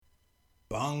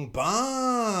Bung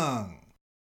bung!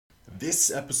 This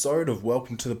episode of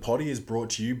Welcome to the Potty is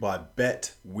brought to you by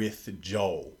Bet with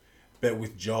Joel. Bet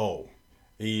with Joel.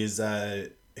 He's a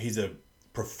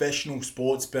professional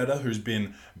sports bettor who's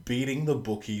been beating the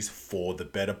bookies for the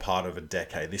better part of a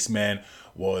decade. This man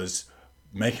was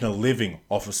making a living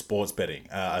off of sports betting,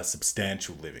 a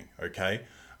substantial living, okay?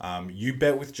 You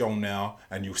bet with Joel now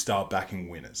and you'll start backing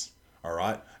winners. All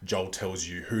right. Joel tells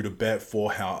you who to bet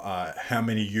for, how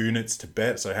many units to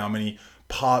bet, so how many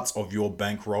parts of your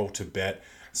bankroll to bet,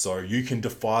 so you can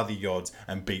defy the odds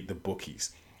and beat the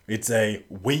bookies. It's a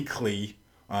weekly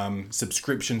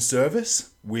subscription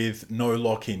service with no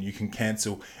lock-in. You can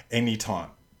cancel anytime.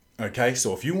 Okay,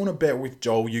 so if you want to bet with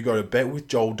Joel, you go to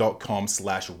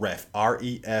betwithjoel.com/ref,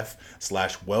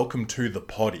 REF/welcome to the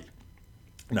potty.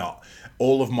 Now,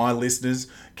 all of my listeners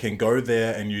can go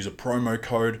there and use a promo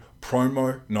code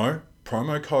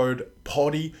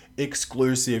potty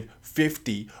exclusive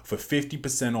 50 for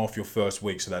 50% off your first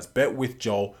week. So that's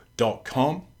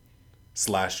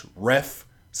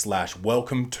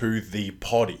betwithjoel.com/ref/welcome to the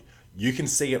potty. You can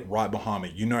see it right behind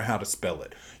me. You know how to spell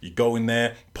it. You go in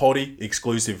there, potty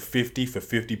exclusive 50 for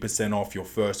 50% off your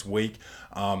first week.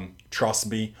 Trust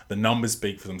me, the numbers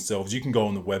speak for themselves. You can go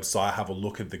on the website, have a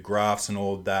look at the graphs and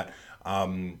all of that.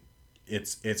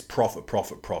 It's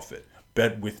profit.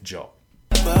 Bet with Joel.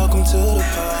 Welcome to the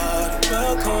party.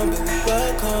 Welcome, baby,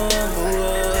 welcome.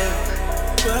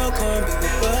 Welcome, baby,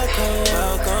 welcome.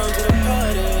 Welcome to the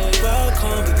party.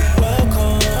 Welcome,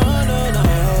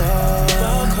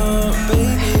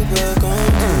 baby,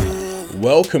 welcome.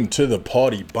 Welcome to the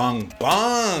potty, bung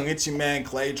bung. It's your man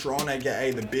Claytron,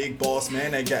 aka the big boss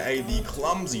man, aka the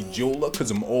clumsy jeweler,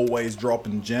 cause I'm always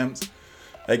dropping gems,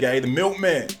 aka the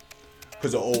milkman,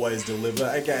 cause I always deliver,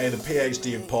 aka the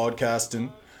PhD of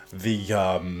podcasting,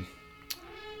 the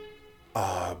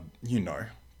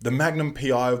the Magnum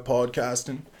PI of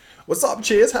podcasting. What's up?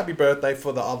 Cheers! Happy birthday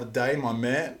for the other day, my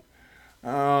man.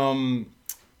 I'm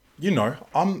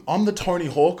the Tony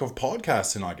Hawk of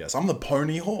podcasting, I guess. I'm the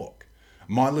Pony Hawk.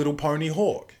 My Little Pony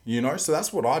Hawk, so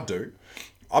that's what I do.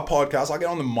 I podcast, I get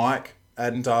on the mic,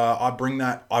 and I bring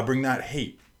that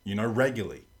heat,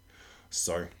 regularly.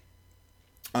 So,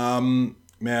 man,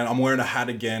 I'm wearing a hat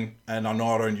again, and I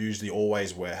know I don't usually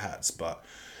always wear hats, but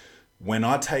when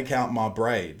I take out my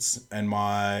braids and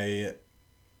my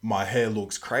hair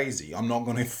looks crazy, I'm not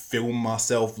going to film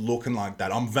myself looking like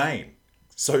that. I'm vain.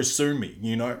 So sue me,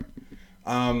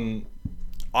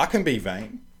 I can be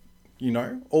vain.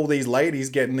 All these ladies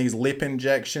getting these lip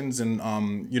injections and,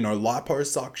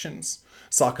 liposuctions,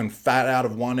 sucking fat out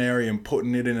of one area and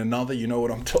putting it in another. You know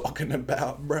what I'm talking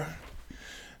about, bro.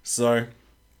 So,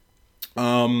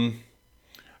 so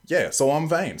I'm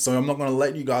vain. So I'm not going to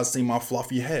let you guys see my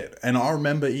fluffy head. And I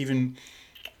remember I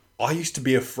used to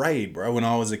be afraid, bro, when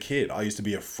I was a kid. I used to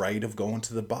be afraid of going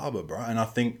to the barber, bro. And I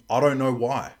don't know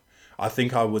why. I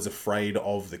think I was afraid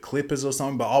of the clippers or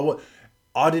something, but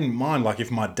I didn't mind, like, if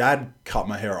my dad cut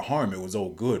my hair at home, it was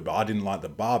all good, but I didn't like the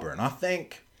barber. And I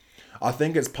think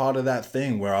it's part of that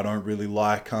thing where I don't really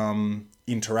like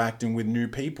interacting with new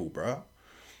people, bro.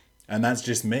 And that's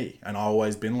just me. And I've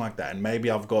always been like that. And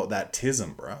maybe I've got that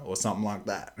tism, bro, or something like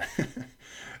that.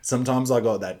 Sometimes I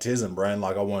got that tism, bro, and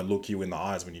like I won't look you in the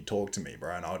eyes when you talk to me,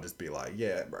 bro. And I'll just be like,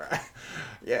 yeah, bro.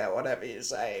 Yeah, whatever you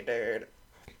say, dude.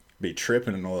 Be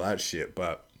tripping and all that shit,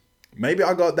 but maybe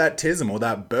I got that tism or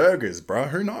that burgers, bro.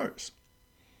 Who knows?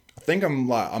 I think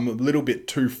I'm a little bit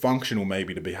too functional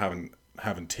maybe to be having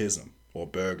tism or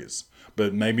burgers.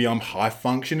 But maybe I'm high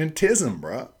functioning tism,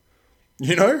 bro.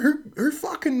 Who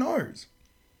fucking knows?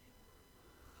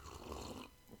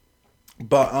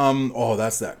 But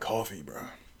that's that coffee, bro.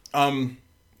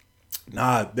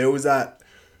 There was that.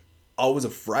 I was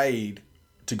afraid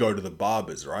to go to the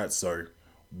barbers, right? So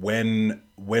when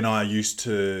I used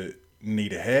to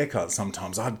need a haircut,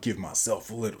 sometimes I'd give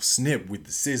myself a little snip with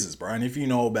the scissors, bro. And if you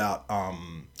know about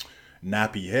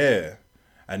nappy hair,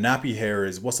 and nappy hair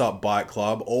is, what's up, Bike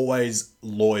Club, always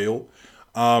loyal.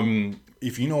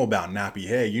 If you know about nappy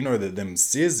hair, you know that them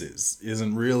scissors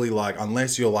isn't really like,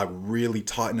 unless you're like really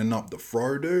tightening up the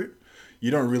fro, dude, you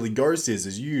don't really go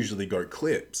scissors, you usually go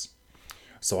clips.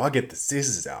 So I get the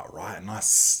scissors out, right, and I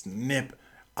snip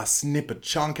a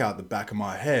chunk out the back of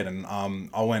my head, and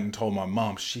I went and told my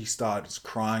mom. She started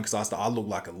crying because I look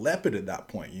like a leopard at that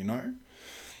point,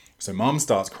 So mom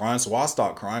starts crying, so I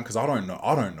start crying because I don't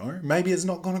know. Maybe it's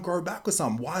not gonna grow back or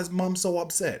something. Why is mom so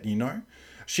upset?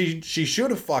 She should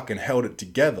have fucking held it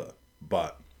together,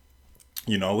 but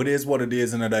it is what it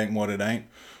is, and it ain't what it ain't.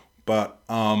 But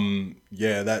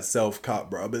that self cut,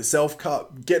 bro. But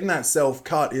getting that self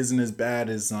cut isn't as bad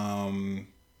as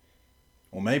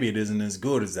or maybe it isn't as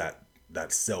good as that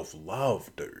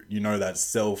self-love, dude. You know, that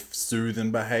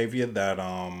self-soothing behavior, that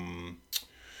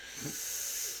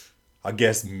I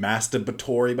guess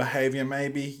masturbatory behavior,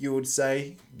 maybe you would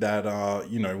say, that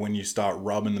you know, when you start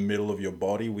rubbing the middle of your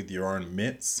body with your own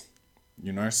mitts,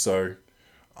 you know. So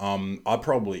I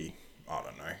probably, I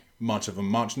don't know, much of a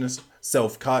muchness.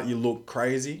 Self-cut, you look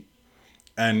crazy.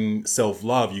 And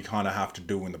self-love, you kind of have to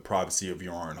do in the privacy of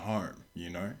your own home, you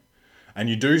know. And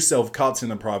you do self-cuts in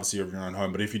the privacy of your own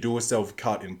home, but if you do a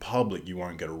self-cut in public, you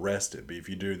won't get arrested. But if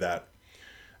you do that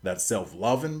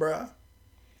self-loving, bruh,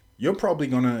 you're probably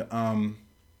gonna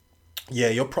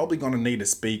you're probably gonna need to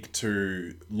speak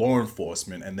to law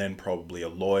enforcement, and then probably a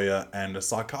lawyer and a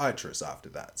psychiatrist after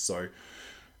that. So,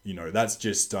 you know, that's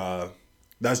just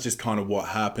kind of what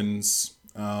happens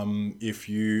if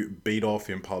you beat off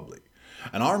in public.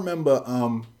 And I remember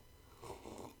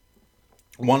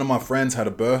one of my friends had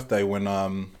a birthday when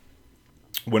I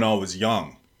was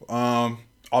young. I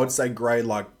would say grade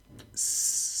like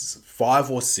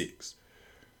 5 or 6.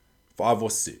 5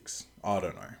 or 6. I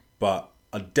don't know. But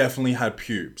I definitely had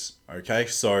pubes. Okay,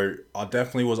 so I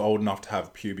definitely was old enough to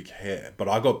have pubic hair. But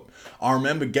I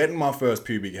remember getting my first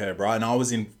pubic hair, bro, and I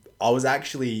was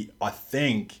actually, I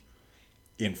think,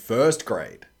 in 1st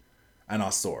grade, and I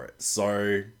saw it.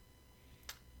 So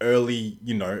early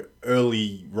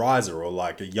riser, or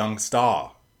like a young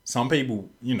star. Some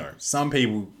people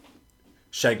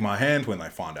shake my hand when they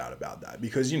find out about that,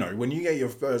 because, you know, when you get your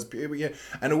first pubic hair,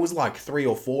 and it was like 3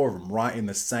 or 4 of them right in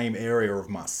the same area of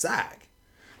my sack,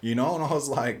 you know, and I was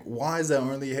like, why is there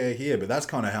only hair here? But that's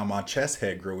kind of how my chest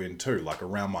hair grew in too, like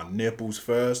around my nipples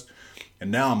first, and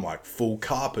now I'm like full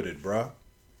carpeted, bruh.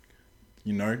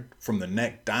 You know, from the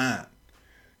neck down,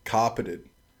 carpeted.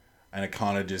 And it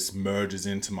kind of just merges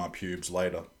into my pubes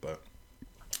later. But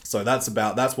so that's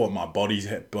what my body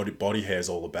hair is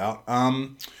all about.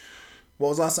 What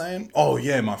was I saying? Oh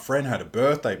yeah, my friend had a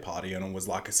birthday party, and it was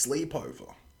like a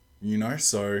sleepover, you know.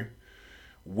 So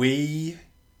we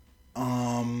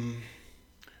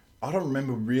I don't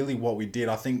remember really what we did.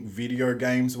 I think video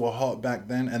games were hot back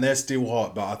then, and they're still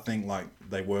hot, but I think like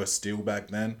they were still back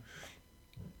then.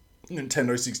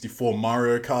 Nintendo 64,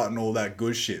 Mario Kart, and all that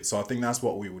good shit. So I think that's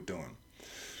what we were doing.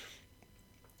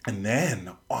 And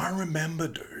then I remember,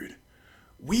 dude,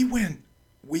 we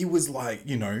was like,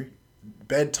 you know,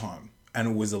 bedtime, and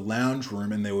it was a lounge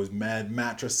room, and there was mad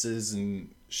mattresses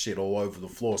and shit all over the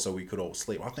floor so we could all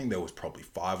sleep. I think there was probably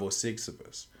 5 or 6 of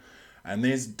us. And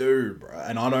this dude, bro,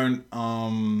 and I don't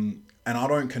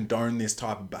condone this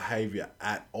type of behavior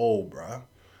at all, bro.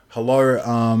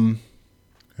 Hello,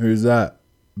 who's that?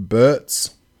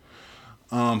 Bert's.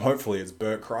 Hopefully it's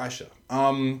Bert Kreischer.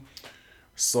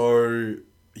 So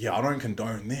yeah, I don't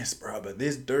condone this, bro. But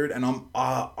this dude, and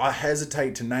I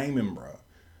hesitate to name him, bro.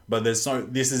 But this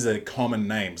is a common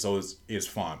name, so it's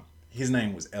fine. His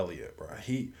name was Elliot, bro.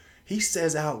 He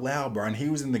says out loud, bro, and he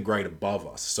was in the grade above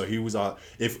us. So he was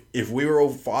if we were all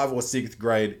 5 or 6th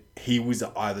grade, he was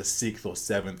either 6th or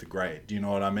 7th grade. Do you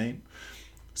know what I mean?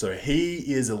 So he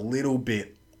is a little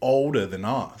bit older than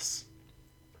us.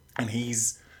 And he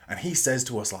says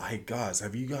to us like, "Hey guys,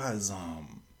 have you guys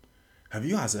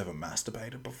ever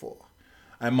masturbated before?"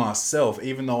 And myself,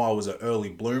 even though I was an early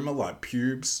bloomer, like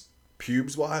pubes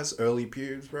wise, early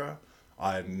pubes, bro,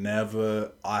 I had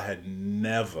never,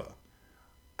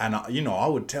 and I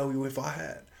would tell you if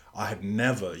I had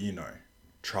never,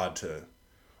 tried to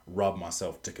rub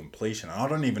myself to completion. And I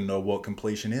don't even know what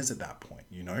completion is at that point,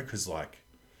 because like,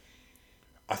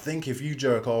 I think if you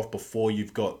jerk off before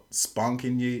you've got spunk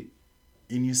in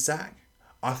your sack,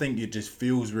 I think it just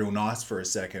feels real nice for a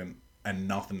second, and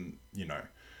nothing,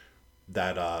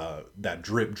 that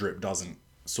drip doesn't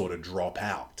sort of drop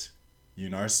out,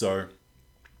 So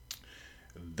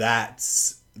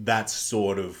that's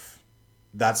sort of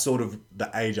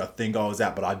the age I think I was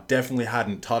at, but I definitely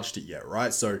hadn't touched it yet,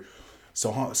 right? So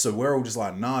we're all just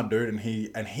like, nah, dude,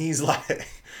 and he's like,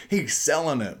 he's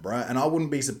selling it, bro. And I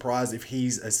wouldn't be surprised if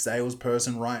he's a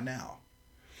salesperson right now.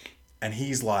 And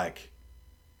he's like,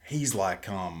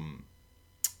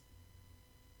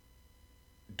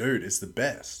 dude, it's the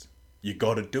best. You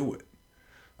got to do it.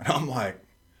 And I'm like,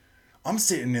 I'm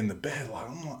sitting in the bed, like,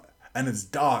 and it's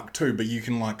dark too, but you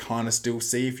can like kind of still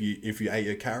see if you ate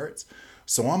your carrots.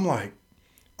 So I'm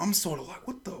sort of like,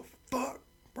 what the fuck,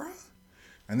 bro?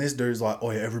 And this dude's like,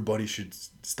 oh yeah, everybody should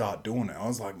start doing it. I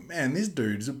was like, man, this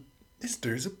dude's a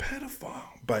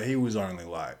pedophile. But he was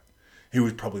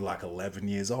probably like 11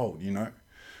 years old,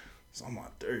 So I'm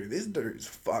like, dude, this dude's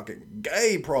fucking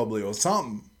gay probably or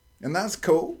something. And that's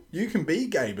cool. You can be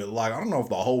gay, but like, I don't know if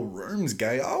the whole room's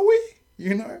gay, are we?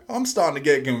 You know, I'm starting to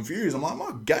get confused. I'm like, am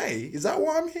I gay? Is that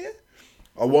why I'm here?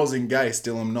 I wasn't gay,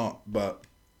 still am not. But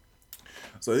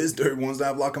so this dude wants to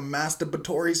have like a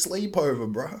masturbatory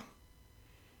sleepover, bruh.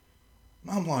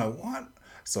 And I'm like, what?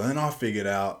 So then I figured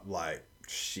out, like,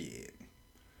 shit,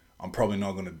 I'm probably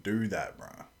not gonna do that,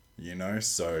 bruh. You know,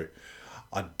 so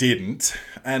I didn't,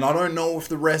 and I don't know if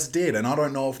the rest did, and I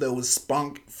don't know if there was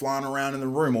spunk flying around in the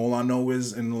room. All I know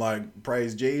is, and like,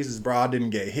 praise Jesus, bro, I didn't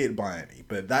get hit by any.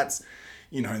 But that's,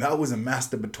 you know, that was a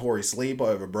masturbatory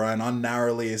sleepover, bro, and I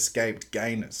narrowly escaped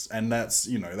gayness, and that's,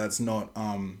 you know, that's not,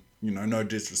 you know, no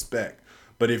disrespect.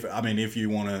 But if you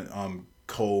want to,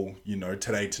 call, you know,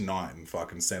 today tonight and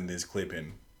fucking send this clip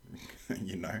in,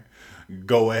 you know,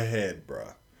 go ahead,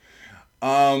 bro.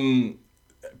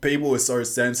 People are so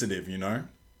sensitive, you know.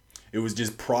 It was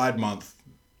just Pride Month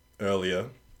earlier.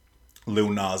 Lil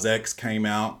Nas X came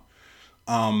out,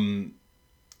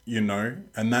 you know,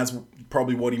 and that's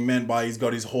probably what he meant by he's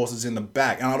got his horses in the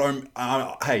back. And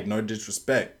hey, no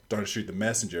disrespect, don't shoot the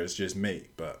messenger. It's just me,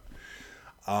 but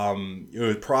it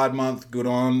was Pride Month. Good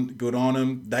on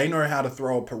them. They know how to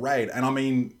throw a parade, and I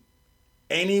mean,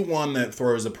 anyone that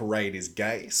throws a parade is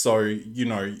gay. So, you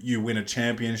know, you win a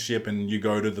championship and you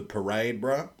go to the parade,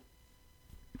 bruh.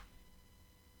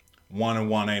 1 and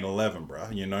 1 ain't 11,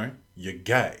 bruh, you know? You're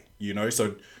gay, you know?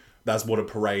 So that's what a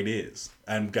parade is.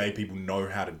 And gay people know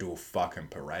how to do a fucking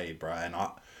parade, bruh. And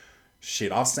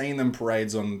I've seen them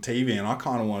parades on TV, and I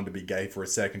kind of wanted to be gay for a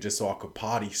second just so I could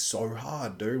party so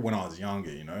hard, dude, when I was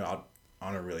younger, you know?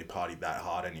 I don't really party that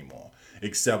hard anymore.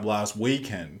 Except last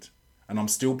weekend. And I'm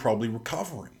still probably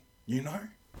recovering, you know?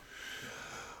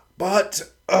 But,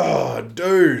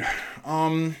 dude,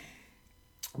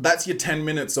 that's your 10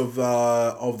 minutes of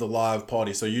the live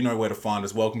party. So you know where to find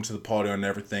us. Welcome to the party and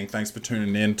everything. Thanks for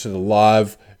tuning in to the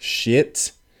live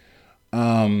shit.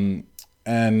 And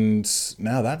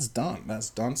now that's done. That's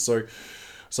done. So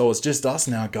it's just us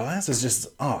now, guys. It's just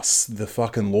us, the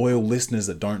fucking loyal listeners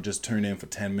that don't just tune in for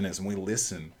 10 minutes and we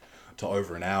listen to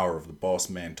over an hour of the boss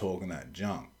man talking that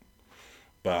junk.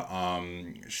 But,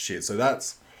 shit, so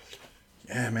that's,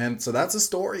 yeah, man, so that's a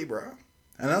story, bro.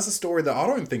 And that's a story that I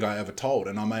don't think I ever told,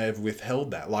 and I may have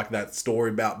withheld that, like that story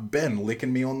about Ben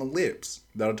licking me on the lips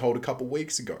that I told a couple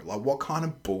weeks ago. Like, what kind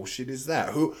of bullshit is that?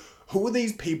 Who are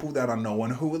these people that I know,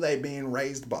 and who are they being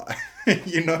raised by?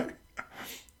 You know?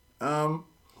 I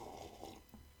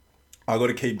got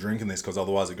to keep drinking this because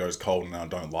otherwise it goes cold and I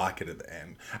don't like it at the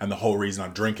end. And the whole reason I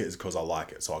drink it is because I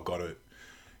like it, so I got to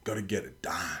get it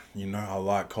done. You know, I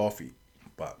like coffee.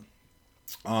 But,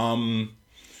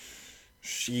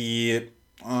 shit.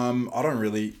 I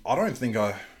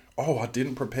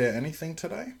didn't prepare anything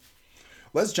today.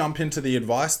 Let's jump into the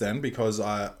advice then, because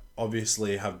I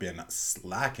obviously have been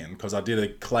slacking because I did a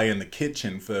clay in the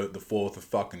kitchen for the 4th of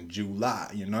fucking July,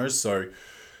 you know? So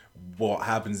what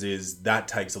happens is that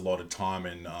takes a lot of time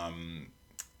and,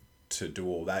 to do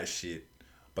all that shit.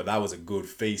 But that was a good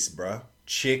feast, bruh.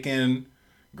 Chicken,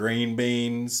 green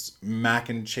beans, mac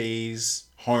and cheese,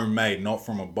 homemade, not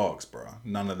from a box, bro.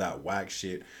 None of that whack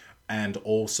shit. And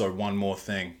also one more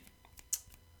thing,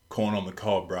 corn on the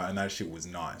cob, bro. And that shit was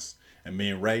nice. And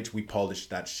me and Rach, we polished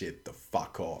that shit the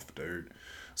fuck off, dude.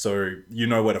 So you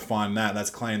know where to find that. That's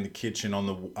Clay in the Kitchen on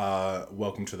the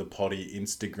Welcome to the Potty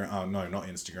Instagram. No, not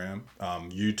Instagram.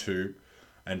 YouTube.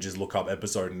 And just look up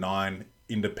episode 9,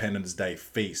 Independence Day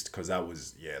Feast, because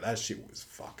that shit was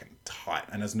fucking tight.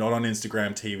 And it's not on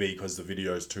Instagram TV because the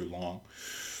video is too long.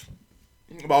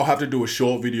 But I'll have to do a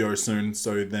short video soon,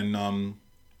 so then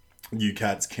you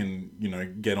cats can, you know,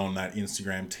 get on that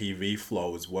Instagram TV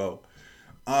flow as well.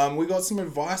 We got some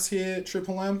advice here,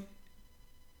 Triple M.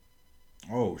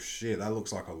 Oh shit, that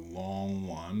looks like a long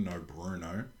one. No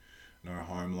Bruno, no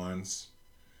home loans.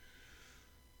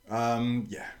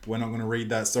 Yeah, we're not gonna read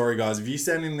that. Sorry guys, if you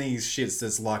send in these shits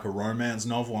that's like a romance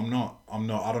novel, I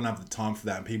don't have the time for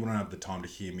that, and people don't have the time to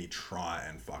hear me try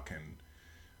and fucking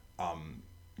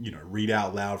you know, read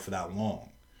out loud for that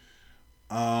long.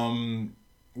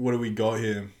 What do we got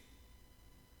here?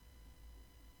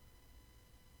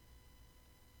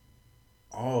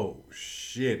 Oh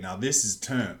shit, now this is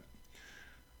turn.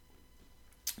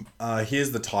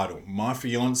 Here's the title. My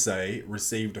fiance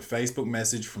received a Facebook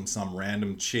message from some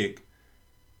random chick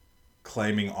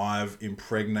claiming I've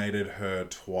impregnated her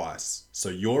twice. So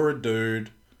you're a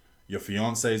dude, your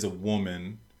fiance is a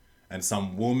woman, and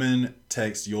some woman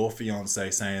texts your fiance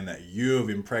saying that you have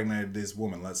impregnated this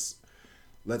woman. Let's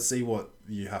see what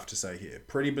you have to say here.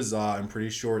 Pretty bizarre. I'm pretty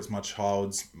sure it's my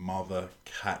child's mother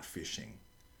catfishing.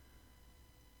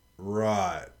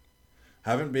 Right.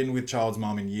 Haven't been with child's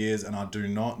mum in years and I do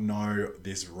not know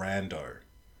this rando.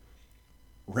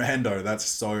 Rando, that's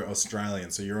so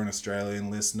Australian. So you're an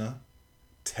Australian listener?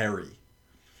 Terry.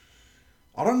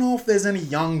 I don't know if there's any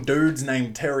young dudes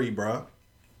named Terry, bruh.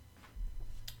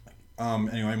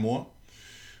 Anyway, more.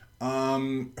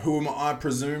 Whom I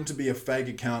presume to be a fake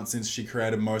account since she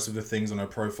created most of the things on her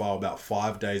profile about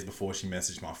 5 days before she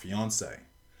messaged my fiance.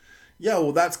 Yeah,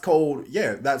 well, that's called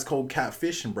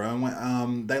catfishing, bro.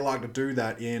 And they like to do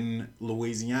that in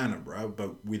Louisiana, bro,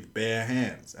 but with bare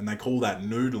hands. And they call that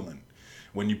noodling,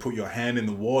 when you put your hand in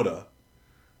the water.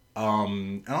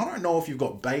 And I don't know if you've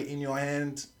got bait in your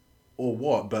hand or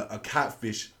what, but a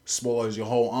catfish swallows your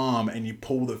whole arm and you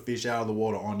pull the fish out of the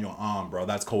water on your arm, bro.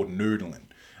 That's called noodling.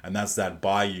 And that's that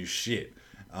bayou shit.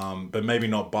 But maybe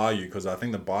not bayou, because I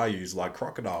think the bayou's like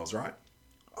crocodiles, right?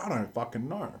 I don't fucking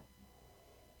know.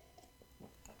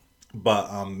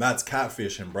 But that's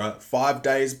catfishing, bro. 5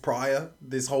 days prior,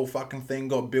 this whole fucking thing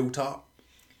got built up.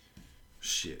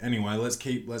 Shit. Anyway, let's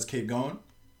keep going.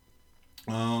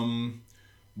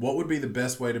 What would be the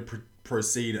best way to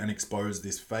proceed and expose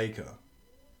this faker?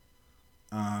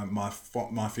 My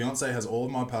fiance has all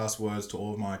of my passwords to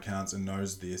all of my accounts and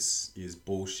knows this is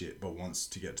bullshit, but wants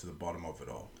to get to the bottom of it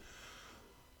all.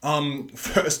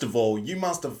 First of all, you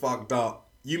must have fucked up.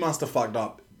 You must have fucked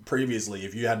up previously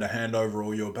if you had to hand over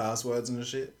all your passwords and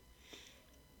shit.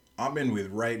 I've been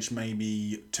with Rach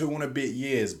maybe 2 and a bit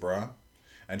years, bruh.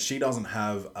 And she doesn't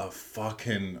have a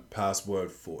fucking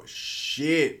password for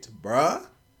shit, bruh.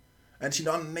 And she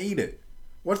doesn't need it.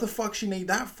 What the fuck she need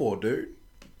that for, dude?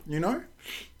 You know?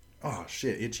 Oh,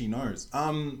 shit, itchy nose.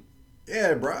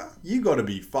 Yeah, bruh. You gotta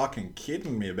be fucking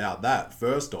kidding me about that,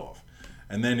 first off.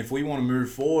 And then if we want to move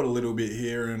forward a little bit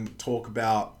here and talk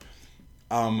about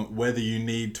whether you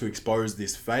need to expose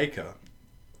this faker,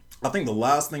 I think the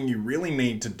last thing you really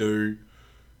need to do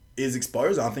is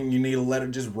expose it. I think you need to let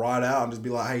it just ride out and just be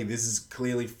like, hey, this is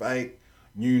clearly fake.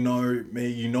 You know me,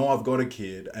 you know I've got a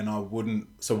kid, and I wouldn't,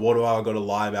 so what do I got to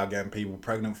lie about getting people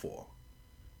pregnant for?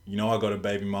 You know I got a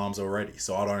baby moms already,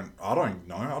 so I don't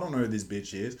know who this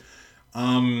bitch is.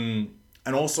 And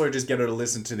also just get her to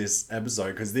listen to this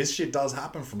episode, because this shit does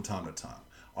happen from time to time.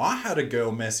 I had a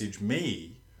girl message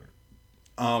me,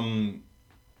 and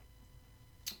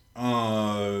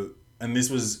this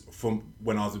was from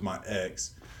when I was with my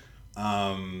ex.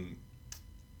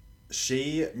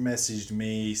 She messaged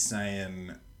me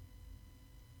saying,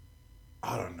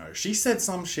 I don't know, she said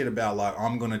some shit about like,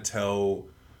 I'm gonna tell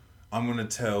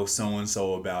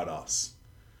so-and-so about us.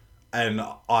 And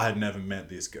I had never met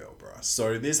this girl, bro.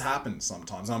 So this happens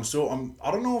sometimes. I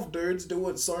don't know if dudes do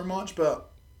it so much, but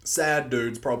sad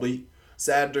dudes probably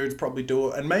do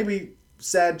it. And maybe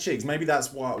sad chicks, maybe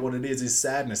that's what it is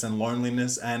sadness and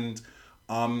loneliness and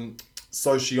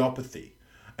sociopathy.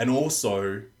 And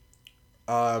also,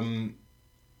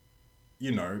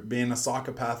 you know, being a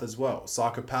psychopath as well.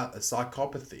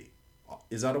 Psychopathy.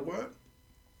 Is that a word?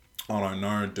 I don't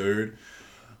know, dude.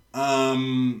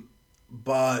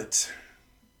 But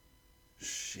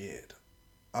shit.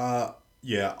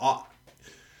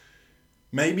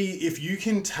 Maybe if you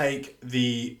can take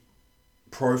the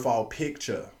profile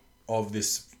picture of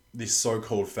this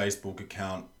so-called Facebook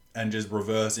account and just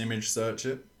reverse image search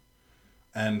it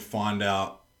and find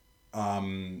out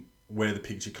where the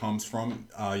picture comes from,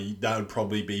 that would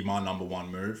probably be my number one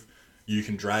move. You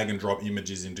can drag and drop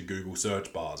images into Google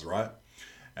search bars, right?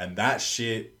 And that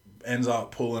shit ends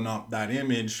up pulling up that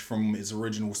image from its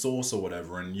original source or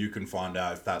whatever, and you can find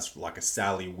out if that's like a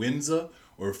Sally Windsor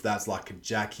or if that's like a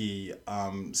Jackie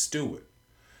Stewart.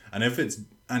 And if it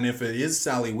is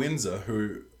Sally Windsor,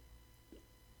 who,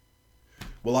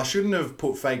 well, I shouldn't have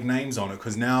put fake names on it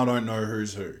because now I don't know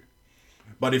who's who.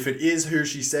 But if it is who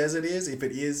she says it is, if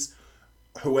it is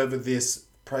whoever this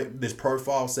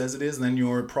profile says it is, then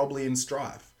you're probably in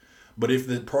strife. But if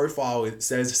the profile it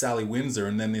says Sally Windsor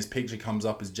and then this picture comes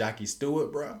up as Jackie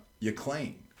Stewart, bro, you're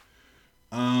clean.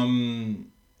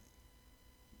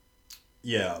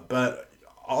 Yeah, but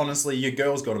honestly, your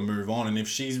girl's got to move on. And if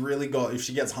she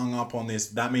gets hung up on this,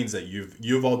 that means that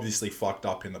you've obviously fucked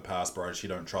up in the past, bro. She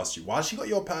don't trust you. Why she got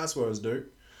your passwords, dude?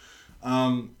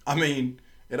 I mean,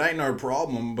 it ain't no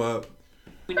problem, but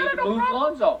we need to move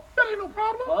Lonzo. That ain't no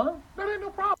problem. Huh? That ain't no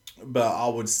problem. But I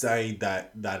would say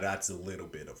that's a little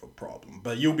bit of a problem.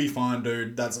 But you'll be fine,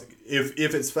 dude. That's if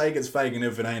it's fake, it's fake, and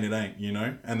if it ain't, you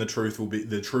know. And the truth will be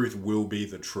the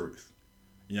truth.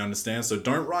 You understand? So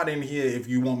don't write in here if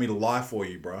you want me to lie for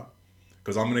you, bro.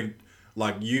 Because I'm gonna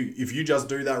if you just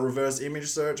do that reverse image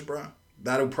search, bro,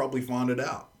 that'll probably find it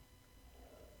out.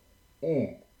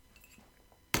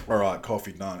 All right,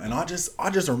 coffee done. And I just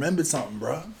remembered something,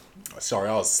 bro. Sorry,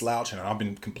 I was slouching and I've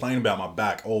been complaining about my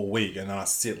back all week, and then I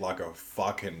sit like a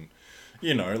fucking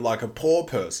You know, like a poor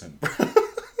person.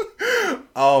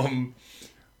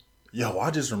 Yo,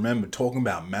 I just remember talking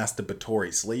about masturbatory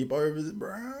sleepovers,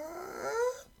 bruh.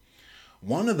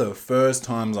 One of the first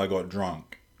times I got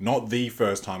drunk, not the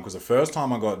first time, because the first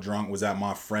time I got drunk was at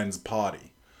my friend's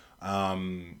party.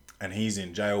 And he's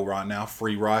in jail right now,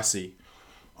 Free Ricey.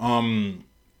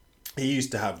 He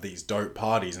used to have these dope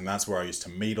parties, and that's where I used to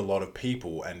meet a lot of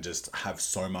people and just have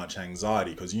so much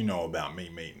anxiety, because you know about me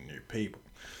meeting new people.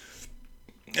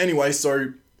 Anyway,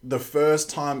 so the first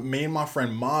time, me and my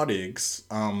friend Mardiggs,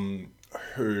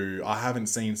 who I haven't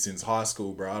seen since high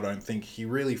school, bro. I don't think he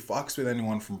really fucks with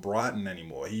anyone from Brighton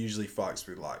anymore. He usually fucks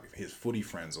with like his footy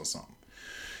friends or something.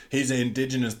 He's an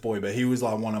Indigenous boy, but he was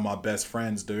like one of my best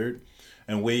friends, dude.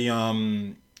 And we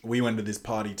went to this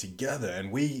party together,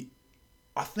 and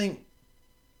I think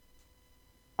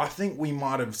we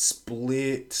might have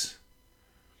split.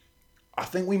 I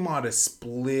think we might have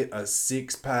split a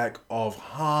 6-pack of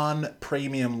Han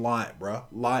Premium Light, bro.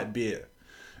 Light beer.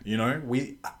 You know,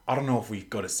 I don't know if we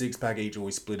got a 6-pack each or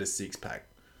we split a 6-pack.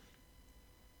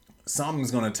 Something's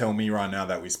going to tell me right now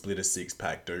that we split a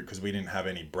 6-pack, dude, because we didn't have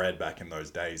any bread back in those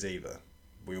days either.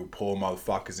 We were poor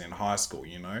motherfuckers in high school,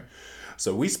 you know.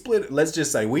 So let's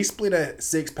just say we split a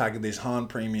 6-pack of this Han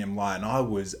Premium Light, and I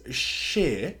was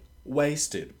shit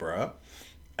wasted, bro.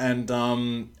 And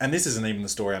this isn't even the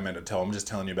story I meant to tell. I'm just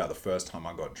telling you about the first time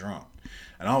I got drunk.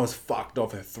 And I was fucked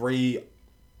off at 3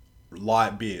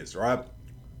 light beers, right?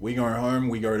 We go home,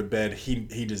 we go to bed,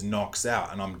 he just knocks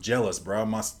out, and I'm jealous, bro.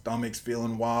 My stomach's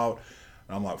feeling wild.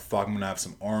 And I'm like, fuck, I'm gonna have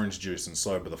some orange juice and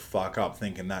sober the fuck up,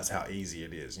 thinking that's how easy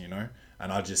it is, you know?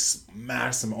 And I just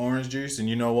smash some orange juice, and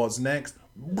you know what's next?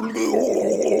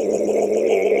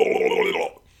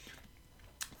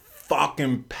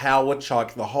 Fucking power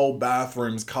chuck. The whole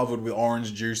bathroom's covered with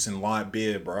orange juice and light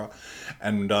beer, bro.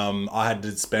 And I had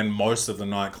to spend most of the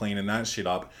night cleaning that shit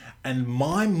up. And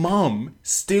my mum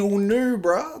still knew,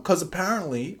 bro, because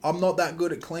apparently I'm not that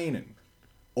good at cleaning.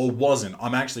 Or wasn't.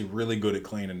 I'm actually really good at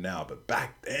cleaning now. But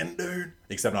back then, dude,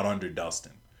 except I don't do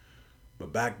dusting.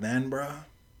 But back then, bro,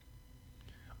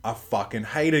 I fucking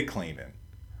hated cleaning.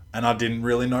 And I didn't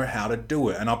really know how to do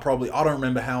it. And I don't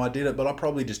remember how I did it, but I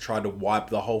probably just tried to wipe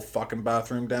the whole fucking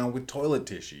bathroom down with toilet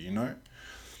tissue, you know?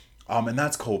 And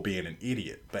that's called being an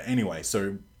idiot. But anyway,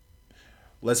 so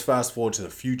let's fast forward to the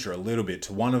future a little bit,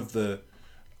 to one of the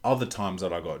other times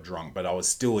that I got drunk, but I was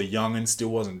still a youngin', still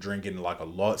wasn't drinking like a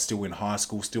lot, still in high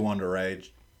school, still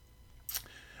underage.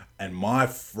 And my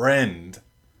friend,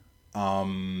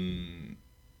 no,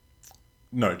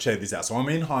 check this out. So I'm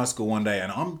in high school one day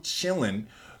and I'm chilling,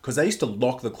 because they used to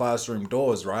lock the classroom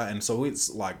doors, right? And so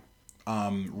it's like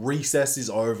recess is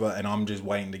over and I'm just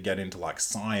waiting to get into like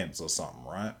science or something,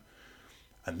 right?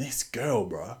 And this girl,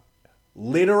 bro,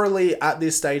 literally at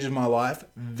this stage of my life,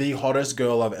 the hottest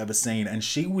girl I've ever seen. And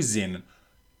she was a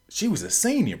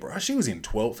senior, bro. She was in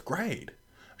 12th grade.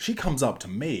 She comes up to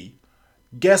me.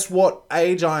 Guess what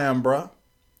age I am, bro?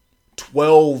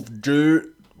 12,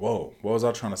 dude. Whoa, what was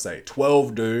I trying to say?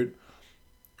 12, dude.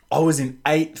 I was in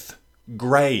 8th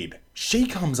grade. She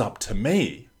comes up to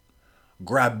me,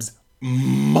 grabs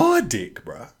my dick,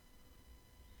 bruh.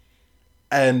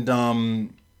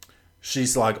 And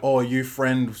she's like, oh, are you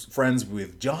friends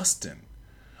with Justin?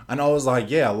 And I was like,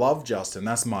 yeah, I love Justin.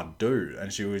 That's my dude.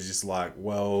 And she was just like,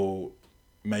 well,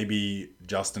 maybe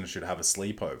Justin should have a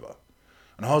sleepover.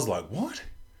 And I was like, what?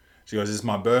 She goes, it's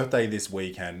my birthday this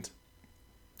weekend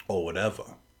or whatever.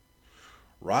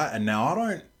 Right? And now I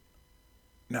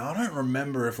don't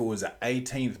remember if it was an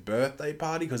 18th birthday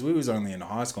party, because we was only in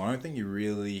high school. I don't think you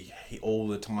really all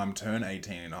the time turn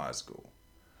 18 in high school.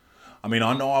 I mean,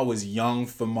 I know I was young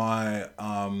for my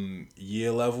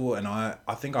year level, and I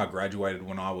think I graduated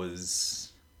when I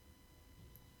was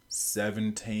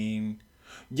 17.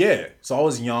 Yeah, so I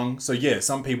was young. So yeah,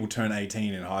 some people turn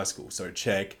 18 in high school. So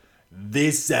check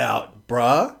this out,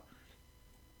 bruh.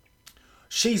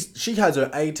 She has her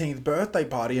 18th birthday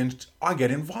party and I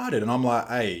get invited, and I'm like,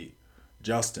 hey,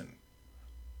 Justin,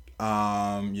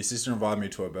 your sister invited me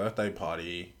to a birthday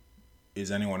party.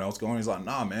 Is anyone else going? He's like,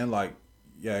 nah, man, like,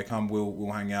 yeah, come, we'll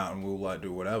hang out and we'll like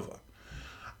do whatever.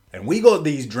 And we got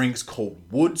these drinks called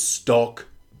Woodstock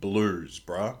Blues,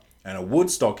 bruh. And a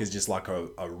Woodstock is just like a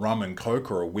rum and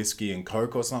coke or a whiskey and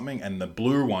coke or something, and the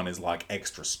blue one is like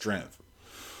extra strength.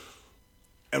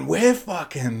 And we're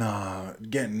fucking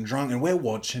getting drunk and we're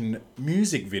watching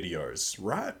music videos,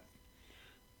 right?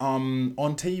 On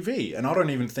TV. And I don't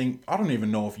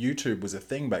even know if YouTube was a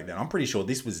thing back then. I'm pretty sure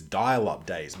this was dial-up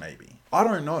days, maybe. I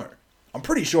don't know. I'm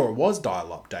pretty sure it was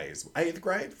dial-up days. 8th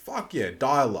grade? Fuck yeah,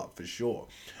 dial-up for sure.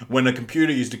 When a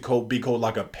computer used to be called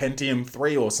like a Pentium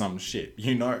 3 or some shit,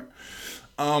 you know?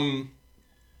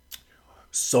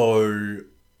 So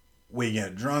we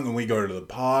get drunk and we go to the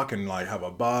park and like have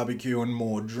a barbecue and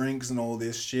more drinks and all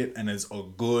this shit, and it's a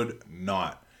good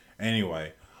night.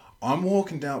 Anyway, I'm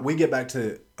walking down, we get back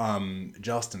to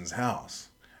Justin's house,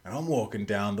 and I'm walking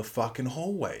down the fucking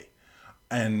hallway,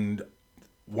 and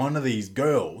one of these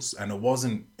girls, and it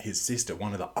wasn't his sister,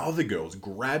 one of the other girls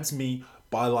grabs me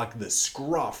by like the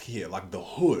scruff here, like the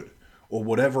hood or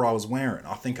whatever I was wearing.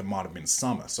 I think it might have been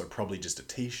summer, so probably just a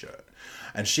t-shirt.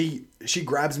 And she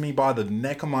grabs me by the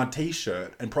neck of my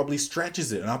t-shirt and probably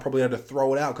stretches it, and I probably had to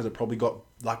throw it out because it probably got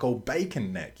like old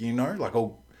bacon neck, you know, like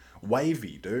old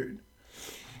wavy, dude.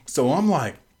 So I'm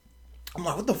like,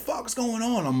 what the fuck's going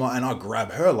on? I'm like, and I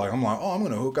grab her, like, I'm like, oh, I'm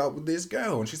gonna hook up with this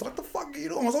girl, and she's like, the fuck are you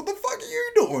doing? I was like, what the fuck are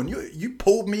you doing? You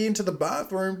pulled me into the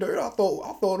bathroom, dude. I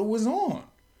thought it was on.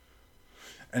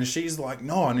 And she's like,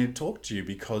 no, I need to talk to you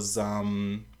because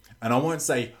and I won't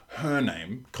say her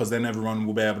name because then everyone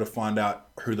will be able to find out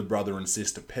who the brother and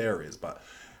sister pair is. But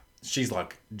she's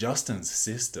like, Justin's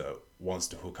sister wants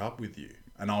to hook up with you.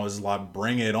 And I was like,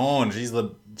 bring it on. She's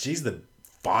the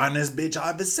finest bitch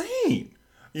I've ever seen.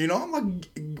 You know, I'm like,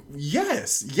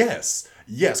 yes. Because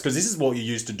this is what you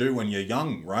used to do when you're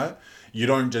young, right? You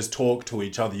don't just talk to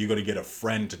each other. You got to get a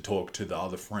friend to talk to the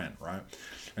other friend, right?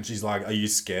 And she's like, are you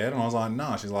scared? And I was like,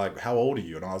 nah. She's like, how old are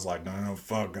you? And I was like, don't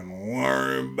fucking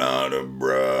worry about it,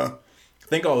 bruh. I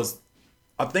think I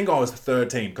was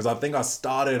 13 because I think I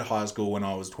started high school when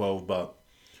I was 12, but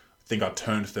I think I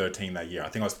turned 13 that year. I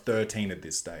think I was 13 at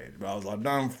this stage. But I was like,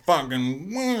 don't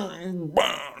fucking worry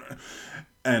about it.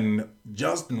 And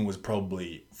Justin was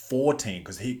probably 14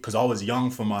 because I was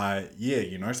young for my year,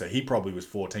 you know, so he probably was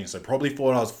 14. So probably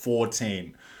thought I was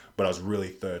 14, but I was really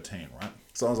 13, right?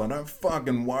 So I was like, don't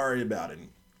fucking worry about it.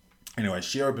 Anyway,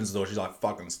 she opens the door. She's like,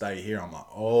 fucking stay here. I'm like,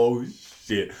 oh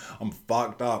shit. I'm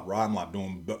fucked up, right? I'm like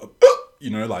doing, you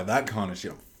know, like that kind of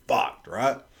shit. I'm fucked,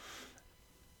 right?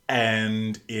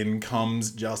 And in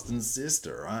comes Justin's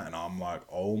sister, right? And I'm like,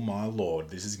 oh my Lord,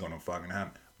 this is going to fucking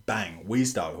happen. Bang, we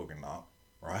start hooking up,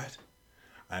 right?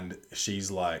 And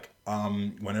she's like,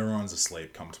 when everyone's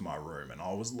asleep, come to my room. And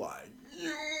I was like,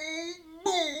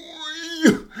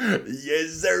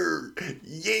 yes sir,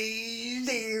 yes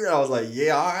sir. I was like,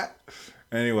 yeah, all right.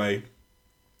 Anyway,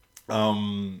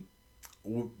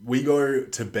 we go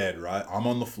to bed, right? I'm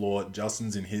on the floor,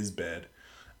 Justin's in his bed,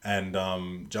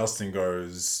 and Justin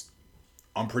goes,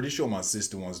 I'm pretty sure my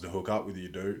sister wants to hook up with you,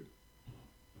 dude.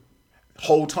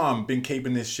 Whole time been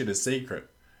keeping this shit a secret.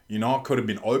 You know, I could have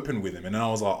been open with him. And then I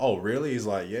was like, oh really? He's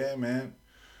like, yeah, man.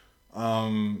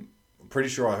 I'm pretty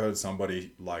sure I heard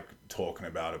somebody like talking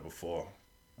about it before.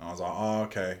 And I was like, oh,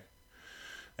 okay.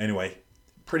 Anyway,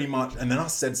 pretty much. And then I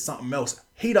said something else.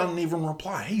 He doesn't even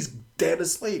reply. He's dead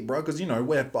asleep, bro. Because, you know,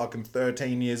 we're fucking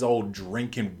 13 years old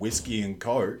drinking whiskey and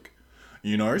coke.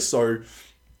 You know, so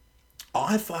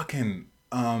I fucking,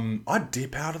 I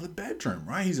dip out of the bedroom,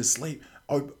 right? He's asleep.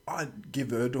 I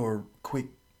give her door a quick,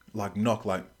 like, knock,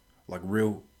 like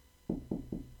real.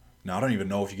 Now, I don't even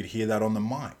know if you could hear that on the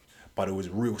mic. But it was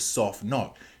a real soft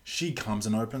knock. She comes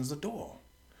and opens the door.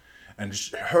 And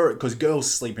because girls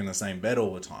sleep in the same bed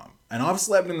all the time. And I've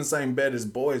slept in the same bed as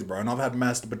boys, bro. And I've had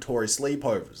masturbatory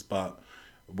sleepovers. But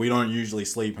we don't usually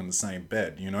sleep in the same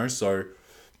bed, you know? So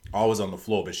I was on the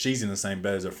floor. But she's in the same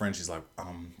bed as her friend. She's like,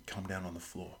 come down on the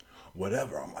floor.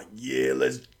 Whatever. I'm like, yeah,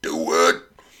 let's do it.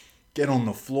 Get on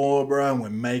the floor, bro. And we're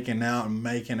making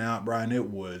out, bro. And it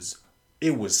was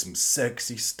some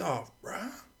sexy stuff, bro.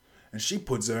 And she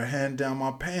puts her hand down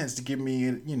my pants to give me,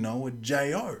 a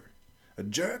J.O., a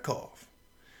jerk off.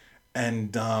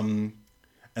 And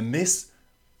this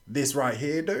right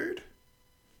here, dude.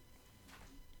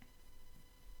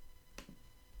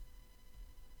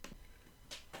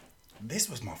 This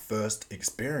was my first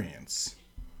experience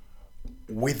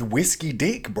with whiskey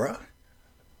dick, bruh.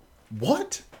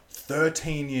 What?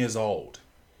 13 years old.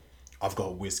 I've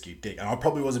got whiskey dick. And I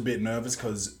probably was a bit nervous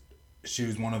because she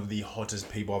was one of the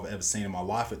hottest people I've ever seen in my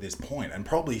life at this point, and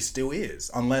probably still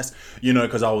is, unless,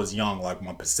 because I was young, like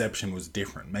my perception was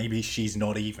different. Maybe she's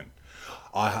not even.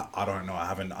 I don't know.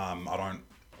 I don't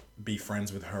be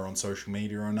friends with her on social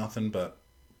media or nothing, but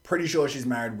pretty sure she's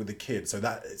married with a kid, so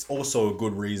that it's also a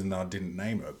good reason that I didn't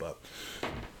name her. But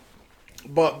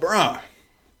bruh,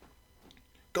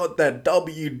 got that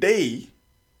WD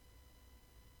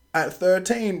at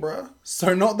 13, bruh.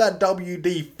 So not that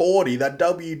WD-40, that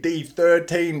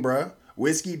WD-13, bruh.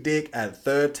 Whiskey dick at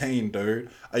 13, dude.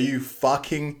 Are you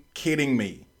fucking kidding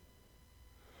me?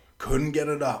 Couldn't get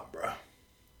it up, bruh.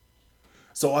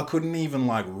 So I couldn't even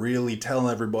like really tell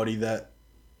everybody that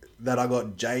I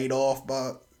got jade off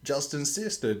by Justin's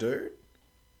sister, dude.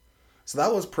 So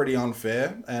that was pretty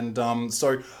unfair. And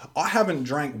so I haven't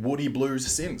drank Woody Blues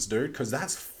since, dude, because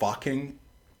that's fucking,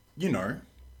 that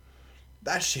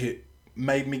shit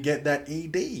made me get that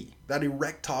ED, that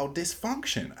erectile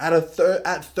dysfunction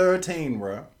at 13,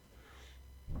 bro.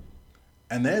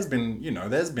 And there's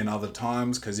been other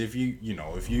times, because if you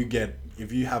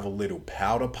have a little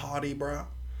powder party, bro,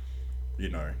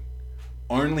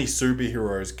 only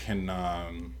superheroes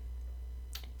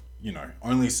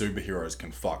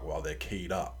can fuck while they're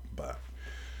keyed up, but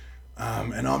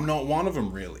and I'm not one of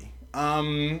them, really.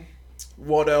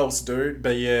 What else, dude?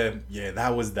 But yeah,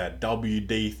 that was that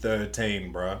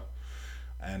WD-13, bro.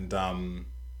 And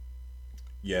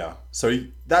yeah, so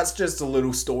that's just a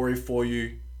little story for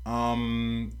you,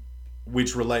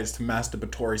 which relates to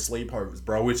masturbatory sleepovers,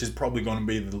 bro, which is probably going to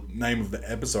be the name of the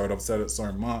episode. I've said it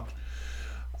so much.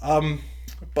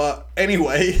 But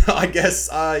anyway, I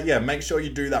guess, make sure you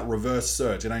do that reverse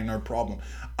search. It ain't no problem.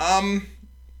 Have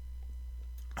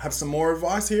some more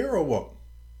advice here or what?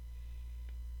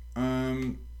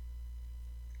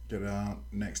 Get out.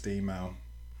 Next email.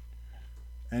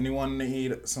 Anyone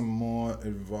need some more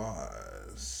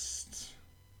advice?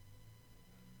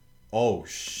 Oh,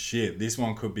 shit. This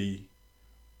one could be...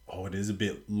 Oh, it is a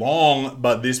bit long,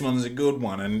 but this one's a good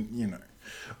one. And,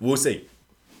 we'll see.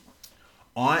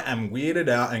 I am weirded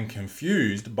out and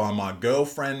confused by my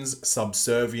girlfriend's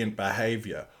subservient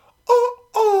behavior.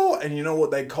 And you know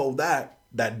what they call that?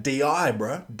 That DI,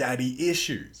 bruh. Daddy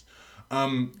issues.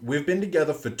 We've been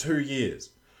together for 2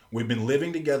 years. We've been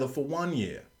living together for 1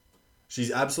 year.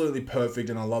 She's absolutely perfect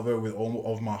and I love her with all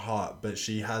of my heart, but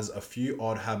she has a few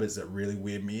odd habits that really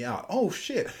weird me out. Oh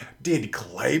shit. Did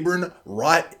Claiborne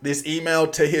write this email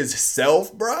to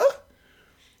himself, bruh?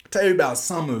 Tell you about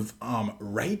some of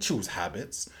Rachel's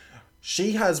habits.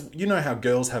 She has, how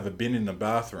girls have a bin in the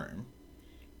bathroom,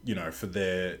 for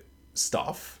their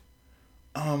stuff.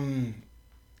 And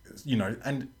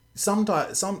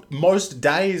most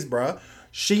days, bro,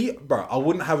 I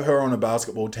wouldn't have her on a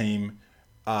basketball team.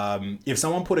 If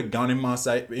someone put a gun in my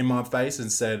face and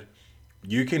said,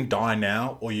 you can die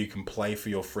now or you can play for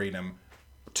your freedom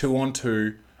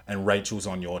 2-on-2 and Rachel's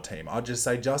on your team, I'd just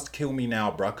say, just kill me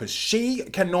now, bro, because she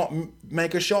cannot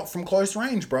make a shot from close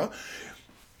range, bro.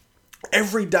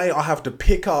 Every day I have to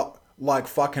pick up like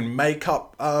fucking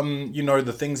makeup,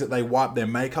 the things that they wipe their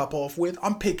makeup off with.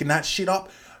 I'm picking that shit up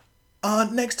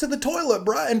next to the toilet,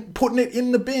 bro, and putting it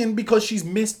in the bin because she's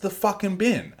missed the fucking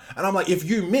bin. And I'm like, if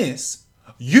you miss,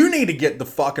 you need to get the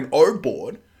fucking O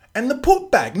board and the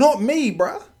put back, not me,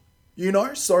 bro.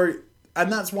 So,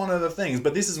 and that's one of the things,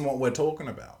 but this isn't what we're talking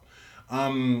about.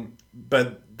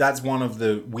 But that's one of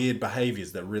the weird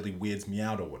behaviors that really weirds me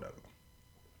out or whatever.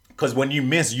 Because when you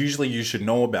miss, usually you should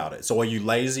know about it. So are you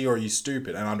lazy or are you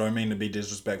stupid? And I don't mean to be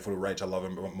disrespectful to Rach. I love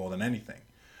him more than anything.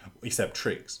 Except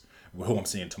Tricks, who I'm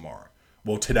seeing tomorrow.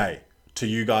 Well, today. To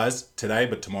you guys, today,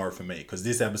 but tomorrow for me. Because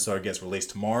this episode gets released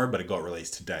tomorrow, but it got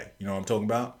released today. You know what I'm talking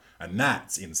about? And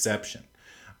that's Inception.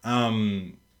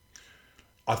 I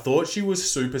thought she was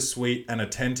super sweet and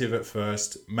attentive at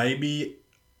first. Maybe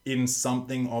in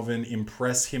something of an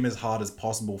impress him as hard as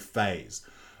possible phase.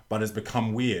 But it's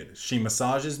become weird. She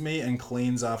massages me and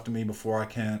cleans after me before I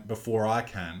can.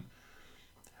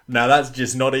 Now that's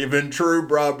just not even true,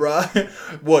 bruh.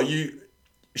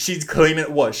 She's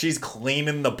cleaning She's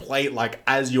cleaning the plate like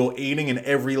as you're eating, and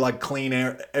every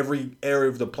area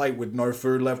of the plate with no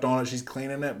food left on it, she's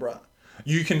cleaning it, bruh.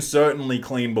 You can certainly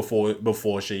clean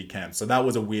before she can. So that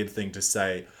was a weird thing to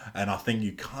say, and I think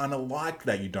you kind of like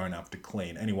that you don't have to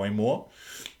clean. Anyway, more.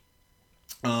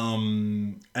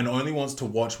 And only wants to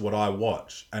watch what I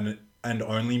watch, and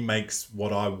only makes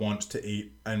what I want to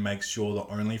eat, and makes sure the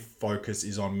only focus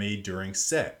is on me during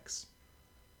sex.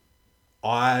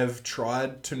 I've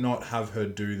tried to not have her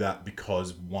do that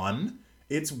because 1,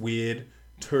 it's weird.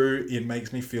 2, it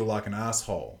makes me feel like an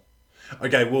asshole.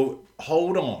 Okay, well,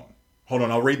 hold on,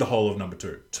 I'll read the whole of number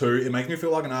 2. 2, it makes me feel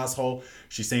like an asshole.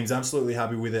 She seems absolutely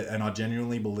happy with it, and I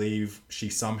genuinely believe she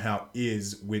somehow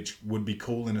is, which would be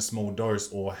cool in a small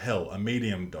dose, or hell, a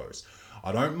medium dose.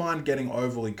 I don't mind getting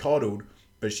overly coddled,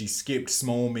 but she skipped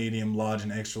small, medium, large,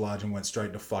 and extra large and went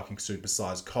straight to fucking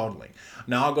supersized coddling.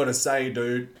 Now, I gotta say,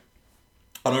 dude,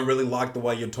 I don't really like the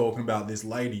way you're talking about this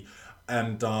lady.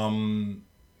 And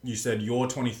you said you're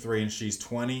 23 and she's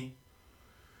 20.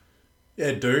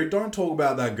 Yeah, dude, don't talk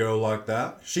about that girl like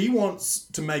that. She wants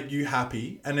to make you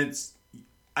happy, and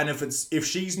if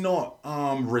she's not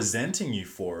resenting you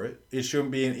for it, it shouldn't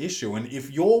be an issue. And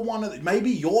if you're maybe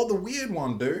you're the weird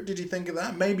one, dude. Did you think of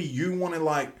that? Maybe you want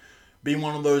to be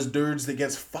one of those dudes that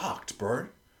gets fucked, bro.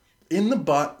 In the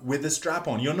butt with a strap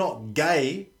on. You're not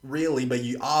gay, really, but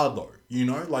you are though. You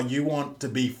know, like you want to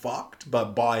be fucked,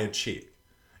 but by a chick.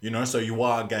 You know, so you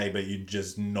are gay, but you're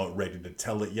just not ready to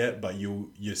tell it yet. But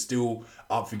you're still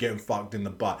up for getting fucked in the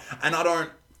butt. And I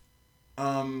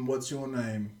don't. What's your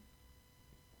name?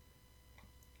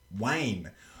 Wayne.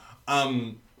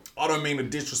 I don't mean to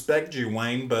disrespect you,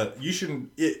 Wayne, but you shouldn't.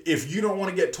 If you don't want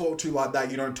to get talked to like that,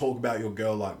 you don't talk about your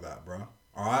girl like that, bro.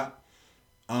 All right.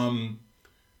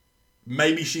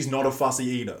 Maybe she's not a fussy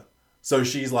eater. So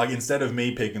she's like, instead of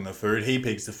me picking the food, he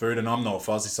picks the food and I'm not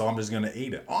fussy, so I'm just going to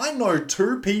eat it. I know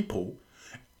two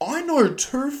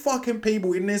fucking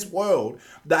people in this world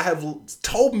that have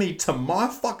told me to my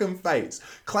fucking face,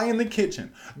 Clay in the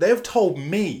kitchen, they've told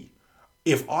me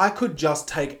if I could just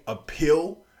take a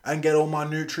pill and get all my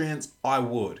nutrients, I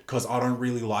would. Because I don't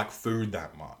really like food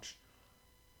that much.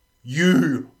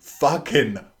 You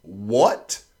fucking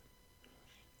what?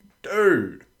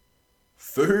 Dude.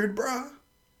 Food, bruh?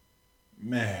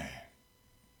 Man,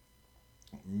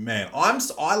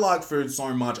 I like food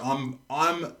so much.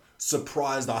 I'm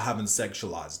surprised I haven't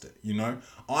sexualized it. You know,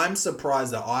 I'm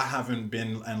surprised that I haven't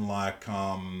been like,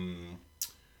 oh,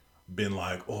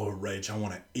 Rach, I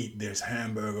want to eat this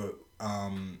hamburger,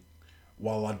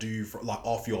 while I do you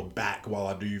off your back while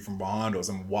I do you from behind or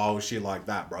some wild shit like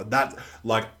that, bro. That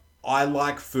like I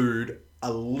like food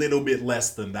a little bit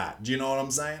less than that. Do you know what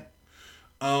I'm saying?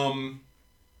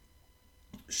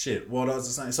 Shit, what I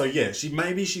was saying. So yeah,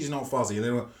 maybe she's not fussy.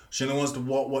 She only wants to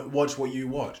watch what you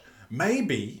watch.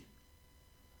 Maybe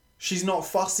she's not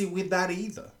fussy with that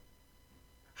either.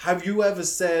 Have you ever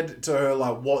said to her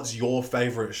like, "What's your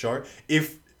favorite show?"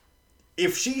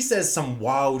 If she says some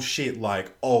wild shit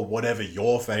like, "Oh, whatever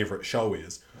your favorite show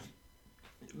is,"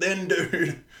 then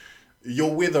dude,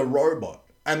 you're with a robot,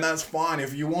 and that's fine.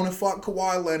 If you want to fuck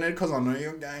Kawhi Leonard, because I know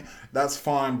you're gay, that's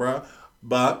fine, bro.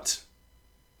 But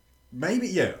maybe,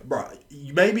 yeah, bro.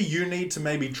 Maybe you need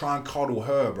to try and coddle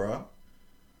her, bro.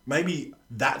 Maybe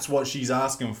that's what she's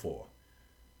asking for.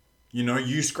 You know,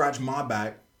 you scratch my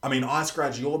back. I mean, I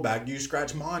scratch your back, you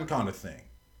scratch mine kind of thing.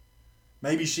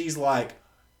 Maybe she's like,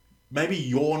 maybe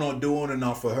you're not doing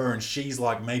enough for her and she's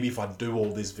like, maybe if I do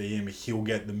all this for him, he'll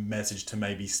get the message to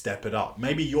maybe step it up.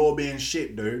 Maybe you're being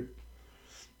shit, dude.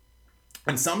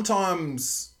 And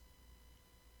sometimes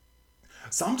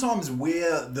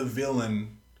we're the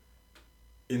villain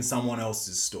in someone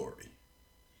else's story.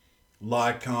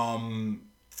 Like,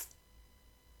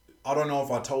 I don't know if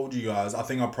I told you guys, I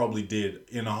think I probably did.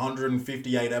 In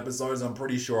 158 episodes, I'm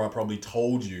pretty sure I probably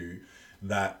told you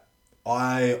that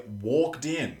I walked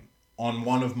in on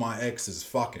one of my exes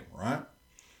fucking, right?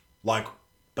 Like,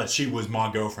 but she was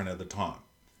my girlfriend at the time.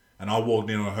 And I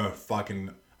walked in on her fucking,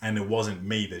 and it wasn't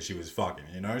me that she was fucking,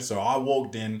 you know? So I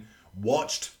walked in,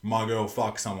 watched my girl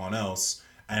fuck someone else,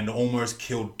 and almost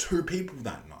killed 2 people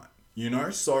that night, you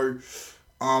know? So,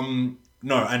 no,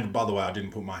 and by the way, I didn't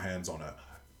put my hands on her.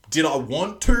 Did I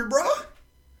want to, bruh?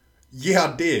 Yeah,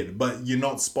 I did, but you're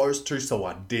not supposed to, so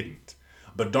I didn't.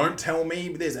 But don't tell me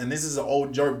this, and this is an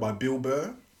old joke by Bill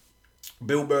Burr.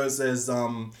 Bill Burr says,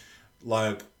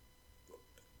 like,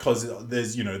 because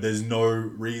there's no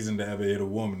reason to ever hit a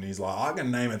woman. He's like, I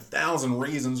can name 1,000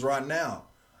 reasons right now.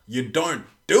 You don't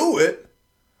do it,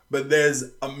 but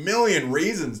there's a million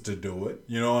reasons to do it.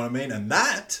 You know what I mean? And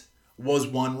that was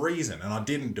one reason, and I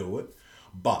didn't do it.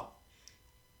 But,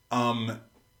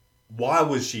 why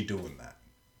was she doing that?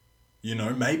 You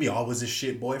know, maybe I was a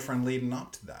shit boyfriend leading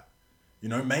up to that. You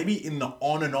know, maybe in the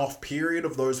on and off period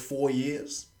of those 4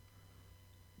 years,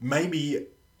 maybe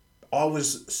I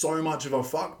was so much of a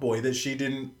fuckboy that she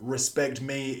didn't respect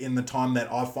me in the time that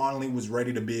I finally was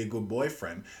ready to be a good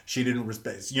boyfriend. She didn't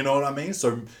respect, you know what I mean?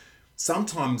 So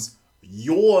sometimes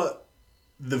you're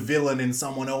the villain in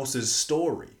someone else's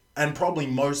story. And probably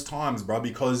most times, bro,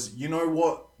 because you know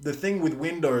what? The thing with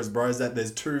Windows, bro, is that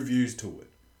there's 2 views to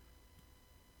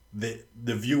it.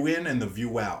 The view in and the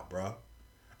view out, bro.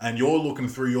 And you're looking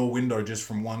through your window just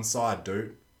from one side,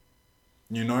 dude.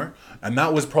 You know? And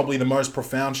that was probably the most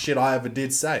profound shit I ever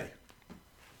did say.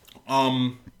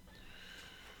 But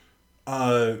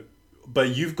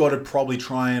you've got to probably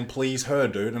try and please her,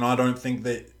 dude. And I don't think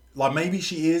that, like, maybe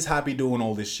she is happy doing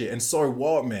all this shit. And so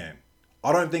what, man?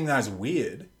 I don't think that's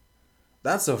weird.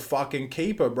 That's a fucking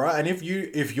keeper, bro. And if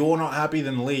you're not happy,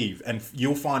 then leave. And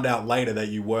you'll find out later that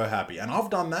you were happy. And I've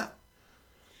done that.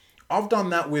 I've done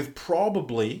that with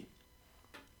probably,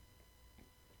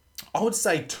 I would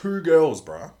say 2 girls,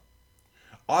 bro.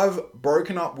 I've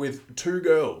broken up with 2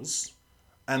 girls.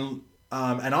 And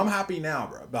I'm happy now,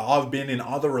 bro. But I've been in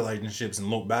other relationships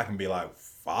and look back and be like,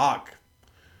 fuck.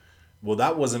 Well,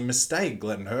 that was a mistake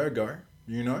letting her go,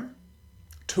 you know?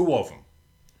 Two of them.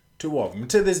 And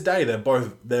to this day, they're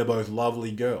both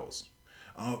lovely girls.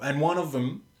 And one of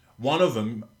them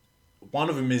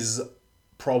is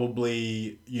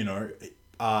probably, you know,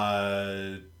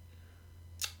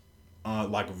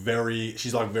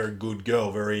 she's like a very good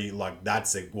girl, very like,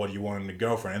 that's what you want in a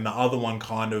girlfriend. And the other one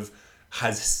kind of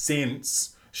has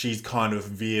since, she's kind of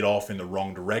veered off in the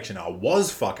wrong direction. I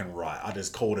was fucking right. I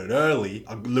just called it early,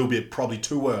 a little bit, probably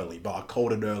too early, but I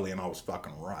called it early and I was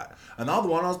fucking right. And the other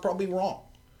one, I was probably wrong.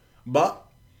 But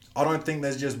I don't think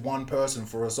there's just one person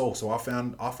for us all. So I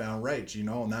found Rach, you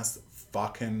know, and that's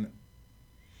fucking,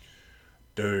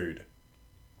 dude.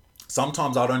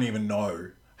 Sometimes I don't even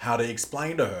know how to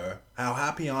explain to her how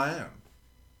happy I am.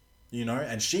 You know,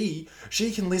 and she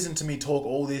can listen to me talk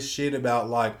all this shit about,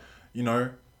 like, you know,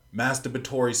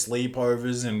 masturbatory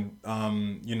sleepovers and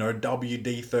you know,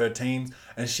 WD-13s,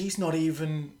 and she's not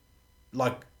even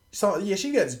like, so yeah,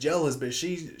 she gets jealous, but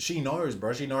she knows,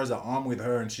 bro. She knows that I'm with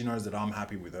her and she knows that I'm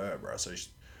happy with her, bro. So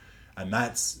and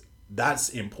that's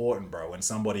important, bro, when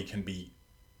somebody can be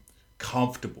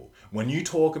comfortable. When you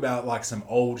talk about like some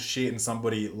old shit and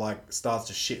somebody like starts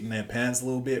to shit in their pants a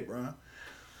little bit, bro,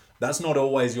 that's not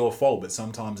always your fault, but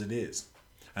sometimes it is.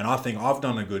 And I think I've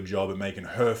done a good job at making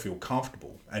her feel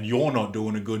comfortable, and you're not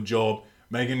doing a good job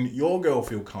making your girl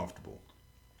feel comfortable.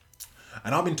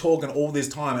 And I've been talking all this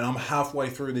time, and I'm halfway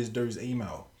through this dude's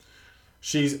email.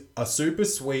 She's a super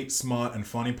sweet, smart, and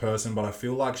funny person, but I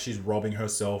feel like she's robbing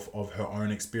herself of her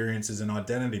own experiences and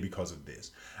identity because of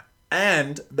this.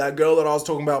 And that girl that I was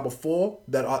talking about before,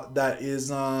 that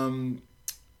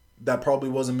probably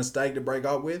was a mistake to break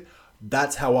up with.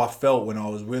 That's how I felt when I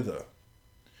was with her.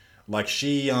 Like,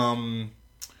 she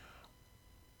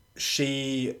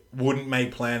wouldn't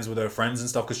make plans with her friends and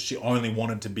stuff because she only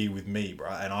wanted to be with me, bro.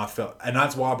 And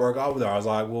that's why I broke up with her. I was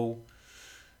like, well,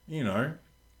 you know,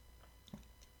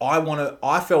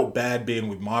 I felt bad being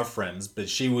with my friends, but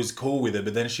she was cool with it,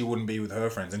 but then she wouldn't be with her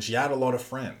friends. And she had a lot of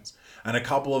friends. And a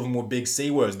couple of them were big C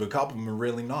words, but a couple of them were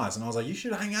really nice. And I was like, you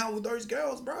should hang out with those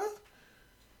girls, bro.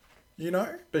 You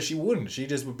know? But she wouldn't. She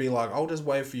just would be like, I'll just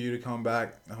wait for you to come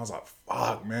back. And I was like,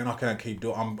 fuck, man, I can't keep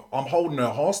doing it. I'm holding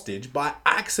her hostage by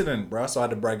accident, bro. So I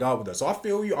had to break up with her. So I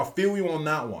feel you. I feel you on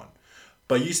that one.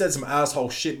 But you said some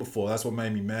asshole shit before. That's what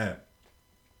made me mad.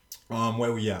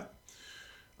 Where we at?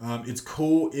 It's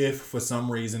cool if for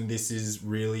some reason this is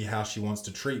really how she wants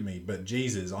to treat me. But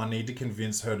Jesus, I need to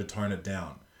convince her to tone it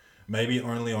down. Maybe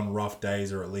only on rough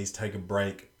days, or at least take a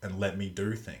break and let me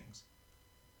do things.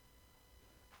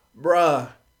 Bruh,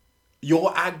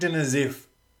 you're acting as if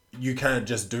you can't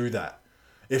just do that.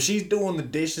 If she's doing the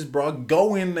dishes, bruh,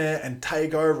 go in there and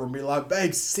take over and be like,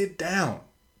 babe, sit down.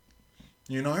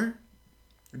 You know?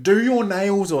 Do your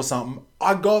nails or something.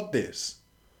 I got this.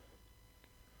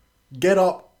 Get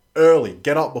up early.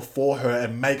 Get up before her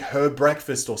and make her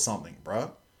breakfast or something,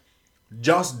 bruh.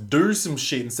 Just do some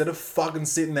shit instead of fucking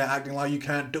sitting there acting like you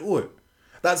can't do it.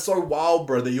 That's so wild,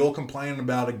 bro, that you're complaining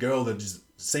about a girl that just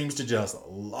seems to just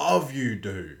love you,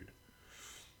 dude.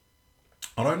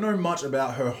 I don't know much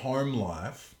about her home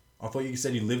life. I thought you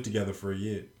said you lived together for a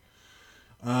year.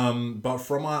 But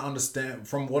from what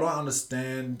I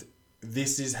understand,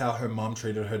 this is how her mum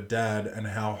treated her dad and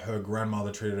how her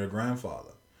grandmother treated her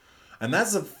grandfather. And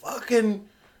that's a fucking...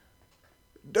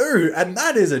 Dude, and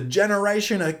that is a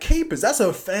generation of keepers. That's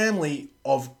a family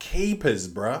of keepers,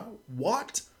 bruh.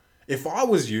 What? If I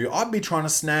was you, I'd be trying to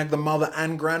snag the mother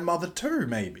and grandmother too,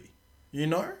 maybe. You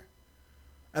know?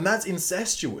 And that's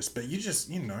incestuous, but you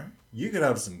just, you know, you could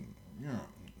have some, you know.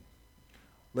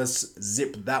 Let's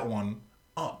zip that one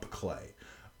up, Clay.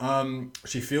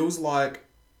 She feels like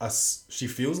a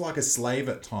slave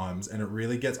at times, and it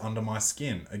really gets under my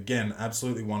skin. Again,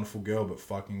 absolutely wonderful girl, but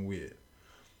fucking weird.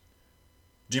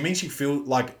 Do you mean she feels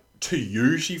like, to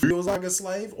you she feels like a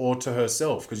slave, or to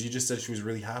herself? Because you just said she was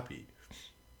really happy.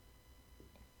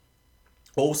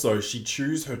 Also, she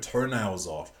chews her toenails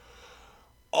off.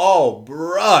 Oh,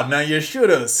 bruh, now you should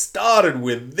have started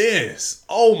with this.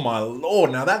 Oh my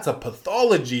lord, now that's a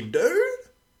pathology, dude.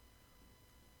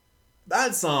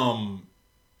 That's,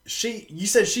 you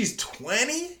said she's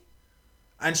 20?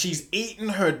 And she's eating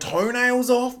her toenails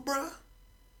off, bruh?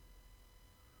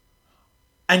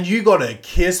 And you gotta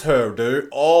kiss her, dude.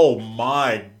 Oh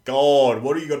my god.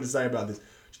 What do you got to say about this?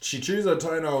 She chews her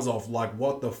toenails off, like,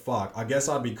 what the fuck? I guess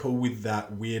I'd be cool with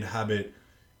that weird habit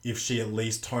if she at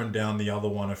least toned down the other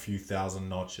one a few thousand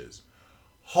notches.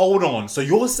 Hold on. So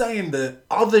you're saying the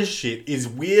other shit is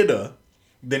weirder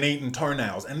than eating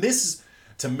toenails. And this is,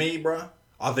 to me, bruh,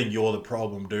 I think you're the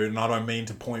problem, dude. And I don't mean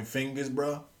to point fingers,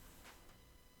 bruh.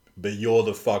 But you're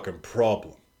the fucking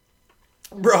problem.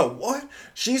 Bro, what?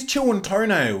 She's chewing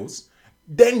toenails,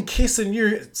 then kissing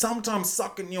you, sometimes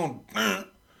sucking your...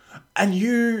 And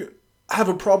you have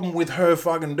a problem with her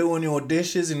fucking doing your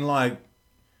dishes and like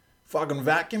fucking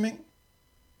vacuuming?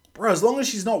 Bro, as long as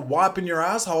she's not wiping your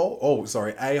asshole,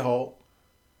 a-hole,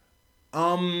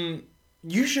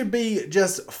 you should be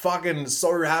just fucking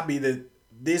so happy that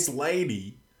this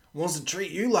lady wants to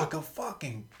treat you like a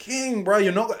fucking king, bro.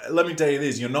 Let me tell you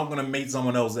this, you're not gonna meet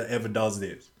someone else that ever does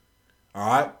this.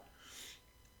 Alright?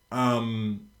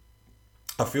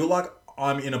 I feel like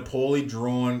I'm in a poorly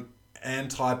drawn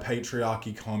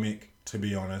anti-patriarchy comic, to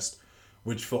be honest,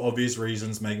 which for obvious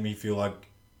reasons make me feel like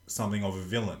something of a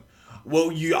villain.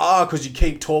 Well, you are, because you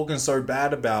keep talking so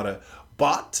bad about it,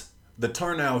 but the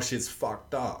toenail shit's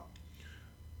fucked up.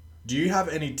 Do you have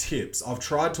any tips? I've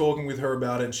tried talking with her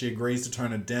about it and she agrees to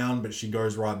tone it down, but she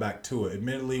goes right back to it.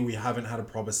 Admittedly, we haven't had a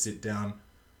proper sit-down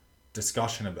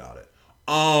discussion about it.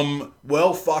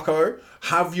 Well, fucko,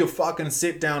 have your fucking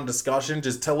sit-down discussion.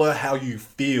 Just tell her how you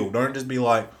feel. Don't just be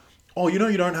like, oh, you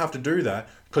don't have to do that.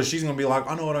 Because she's going to be like,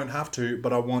 I know I don't have to,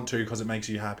 but I want to because it makes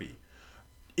you happy.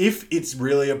 If it's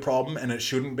really a problem, and it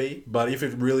shouldn't be, but if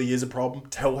it really is a problem,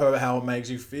 tell her how it makes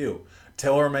you feel.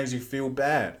 Tell her it makes you feel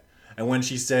bad. And when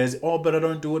she says, oh, but I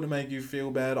don't do it to make you feel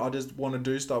bad, I just want to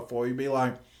do stuff for you, be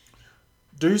like,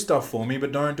 do stuff for me,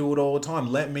 but don't do it all the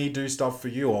time. Let me do stuff for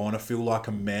you. I want to feel like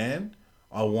a man.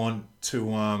 I want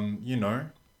to,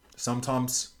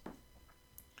 sometimes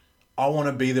I want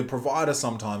to be the provider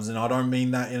sometimes. And I don't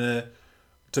mean that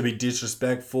to be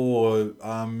disrespectful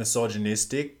or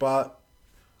misogynistic, but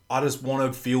I just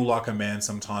want to feel like a man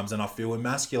sometimes, and I feel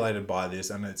emasculated by this,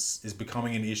 and it's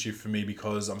becoming an issue for me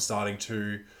because I'm starting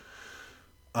to,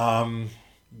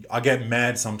 I get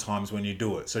mad sometimes when you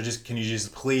do it. So can you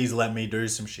just please let me do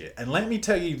some shit? And let me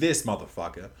tell you this,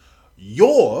 motherfucker,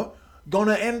 you're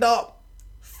gonna end up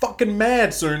fucking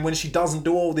mad soon when she doesn't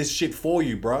do all this shit for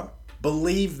you, bruh.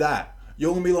 Believe that.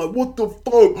 You're gonna be like, what the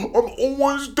fuck? I'm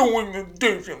always doing the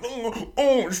dishes.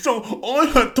 Oh, so I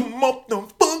had to mop the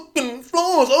fucking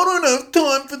floors. I don't have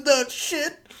time for that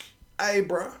shit. Hey,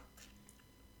 bruh.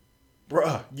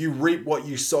 Bruh, you reap what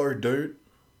you sow, dude.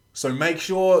 So make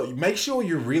sure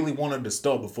you really want it to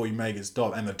stop before you make it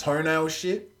stop. And the toenail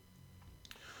shit,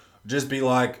 just be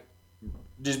like,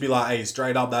 hey,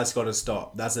 straight up, that's got to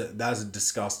stop. That's a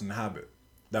disgusting habit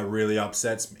that really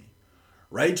upsets me.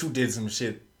 Rachel did some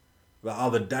shit the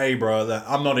other day, bro, that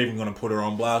I'm not even going to put her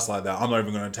on blast like that. I'm not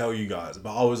even going to tell you guys.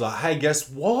 But I was like, hey, guess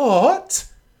what?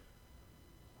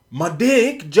 My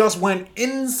dick just went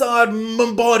inside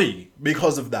my body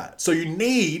because of that. So you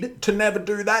need to never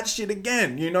do that shit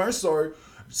again, So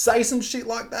say some shit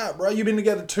like that, bro. You've been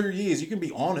together 2 years. You can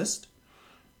be honest.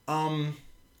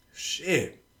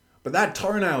 Shit. But that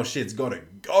toenail shit's gotta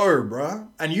go, bro.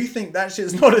 And you think that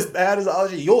shit's not as bad as other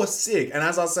shit. You're sick. And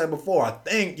as I said before, I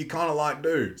think you kind of like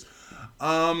dudes.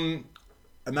 And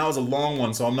that was a long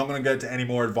one, so I'm not going to get to any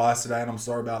more advice today, and I'm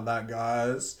sorry about that,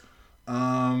 guys.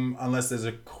 Unless there's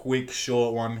a quick,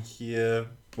 short one here.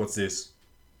 What's this?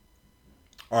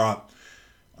 Alright.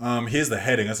 Here's the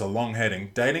heading. It's a long heading.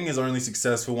 Dating is only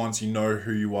successful once you know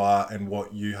who you are and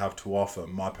what you have to offer.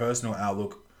 My personal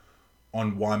outlook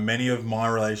on why many of my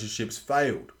relationships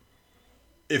failed.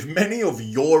 If many of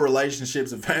your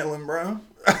relationships are failing, bro,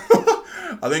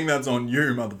 I think that's on you,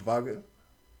 motherfucker.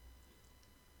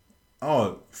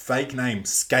 Oh, fake name,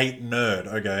 Skate Nerd.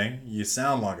 Okay, you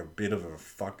sound like a bit of a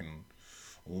fucking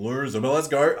loser, but let's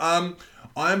go.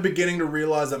 I am beginning to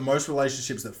realize that most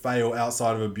relationships that fail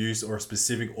outside of abuse or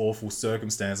specific awful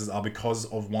circumstances are because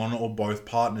of one or both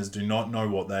partners do not know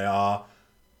what they are,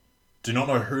 do not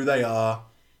know who they are,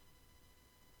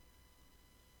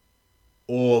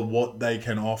 or what they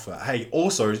can offer. Hey,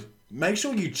 also, make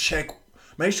sure you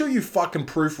fucking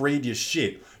proofread your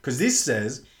shit. Because this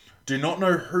says, do not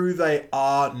know who they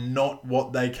are, not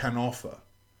what they can offer.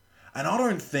 And I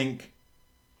don't think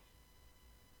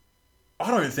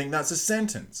that's a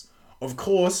sentence. Of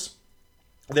course,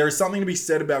 there is something to be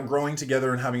said about growing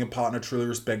together and having a partner truly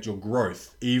respect your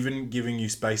growth, even giving you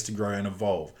space to grow and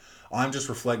evolve. I'm just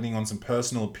reflecting on some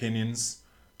personal opinions.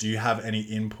 Do you have any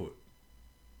input?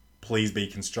 Please be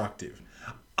constructive.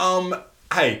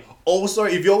 Hey, also,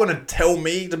 if you're going to tell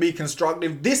me to be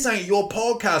constructive, this ain't your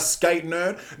podcast, Skate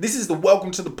Nerd. This is the Welcome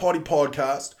to the Potty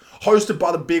podcast, hosted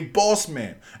by the big boss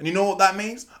man. And you know what that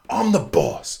means? I'm the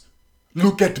boss.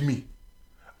 Look at me.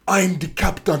 I'm the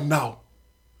captain now.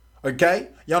 Okay?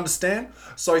 You understand?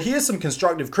 So here's some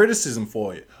constructive criticism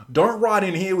for you. Don't write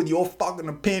in here with your fucking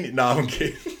opinion. No, I'm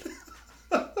kidding.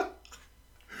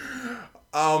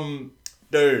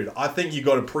 Dude, I think you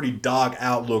got a pretty dark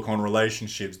outlook on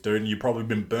relationships, dude. And you've probably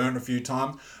been burnt a few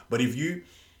times. But if you...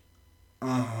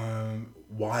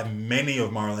 why many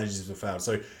of my relationships have failed.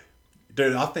 So,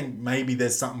 dude, I think maybe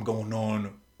there's something going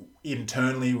on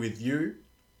internally with you.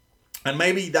 And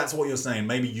maybe that's what you're saying.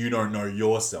 Maybe you don't know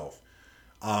yourself.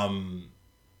 And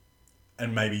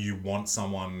maybe you want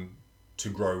someone to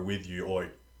grow with you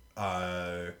or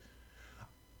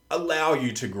allow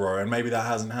you to grow. And maybe that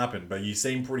hasn't happened. But you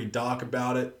seem pretty dark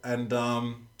about it. And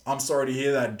I'm sorry to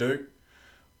hear that, Duke.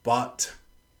 But,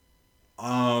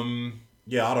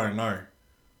 yeah, I don't know.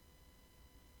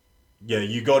 Yeah,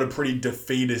 you got a pretty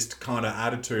defeatist kind of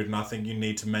attitude. And I think you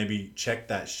need to maybe check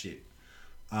that shit.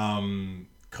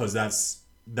 Because that's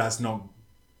not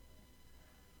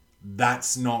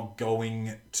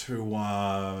going to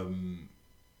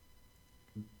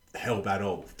help at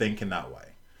all, thinking that way.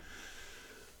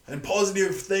 And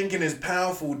positive thinking is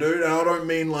powerful, dude. And I don't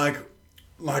mean like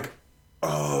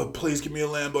oh, please give me a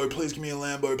Lambo, please give me a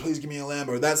Lambo, please give me a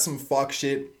Lambo. That's some fuck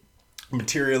shit,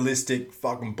 materialistic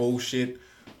fucking bullshit.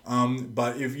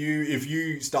 But if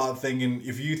you start thinking,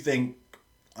 if you think,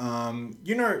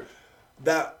 you know,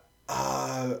 that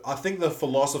I think the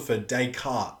philosopher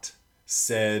Descartes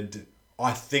said,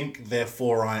 "I think,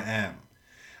 therefore I am,"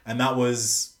 and that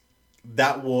was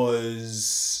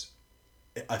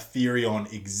a theory on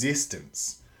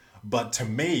existence. But to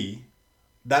me,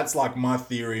 that's like my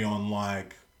theory on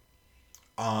like,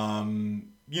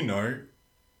 you know,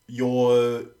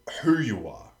 you're who you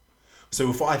are. So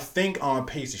if I think I'm a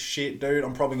piece of shit, dude,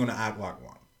 I'm probably gonna act like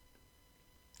one.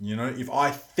 You know, if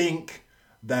I think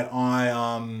that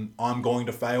I'm going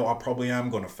to fail, I probably am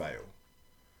going to fail.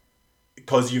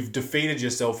 Because you've defeated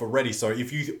yourself already. So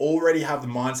if you already have the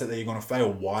mindset that you're going to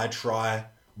fail, why try?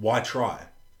 Why try?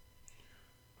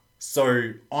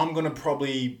 So I'm going to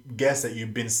probably guess that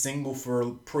you've been single for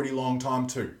a pretty long time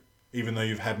too. Even though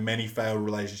you've had many failed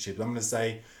relationships. I'm going to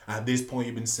say at this point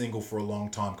you've been single for a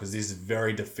long time. Because this is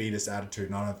very defeatist attitude.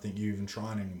 And I don't think you're even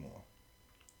trying anymore.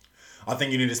 I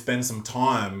think you need to spend some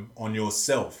time on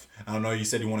yourself. And I know you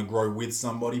said you want to grow with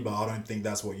somebody, but I don't think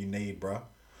that's what you need, bro.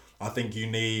 I think you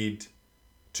need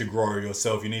to grow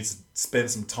yourself. You need to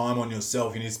spend some time on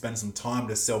yourself. You need to spend some time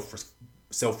to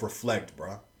self-reflect,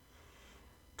 bro.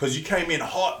 Because you came in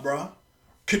hot, bro.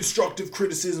 Constructive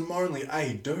criticism only.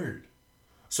 Hey, dude.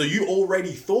 So you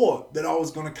already thought that I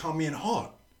was going to come in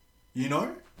hot, you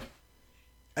know?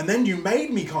 And then you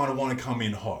made me kind of want to come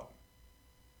in hot,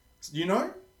 you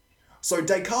know? So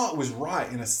Descartes was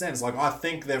right in a sense. Like, I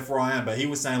think, therefore I am. But he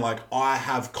was saying, like, I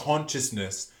have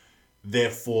consciousness,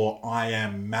 therefore I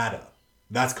am matter.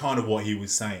 That's kind of what he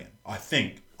was saying. I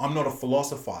think. I'm not a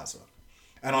philosophizer.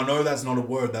 And I know that's not a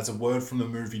word. That's a word from the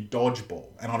movie Dodgeball.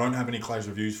 And I don't have any close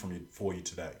reviews for you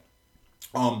today.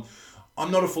 I'm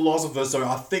not a philosopher, so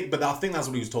I think that's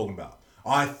what he was talking about.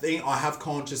 I think I have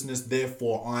consciousness,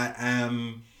 therefore I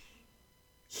am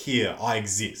here. I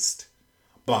exist.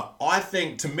 But I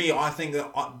think, to me, I think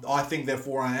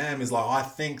therefore I am is like, I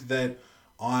think that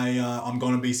I'm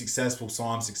going to be successful, so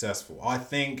I'm successful. I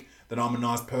think that I'm a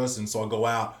nice person, so I go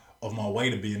out of my way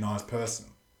to be a nice person.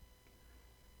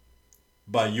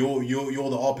 But you're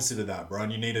the opposite of that, bro.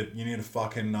 And you need to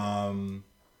fucking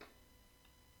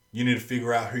you need to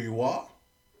figure out who you are,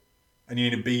 and you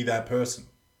need to be that person.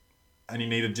 And you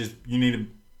need to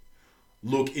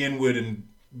look inward and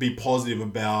be positive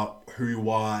about who you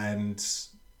are and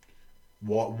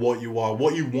what you are,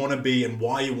 what you want to be, and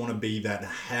why you want to be that, and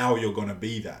how you're going to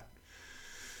be that.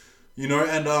 You know,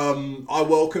 and I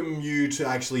welcome you to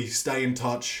actually stay in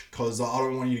touch, because I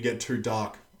don't want you to get too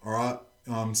dark. All right.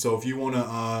 So if you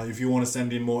wanna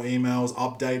send in more emails,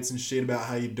 updates and shit about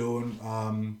how you're doing,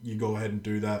 you go ahead and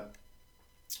do that.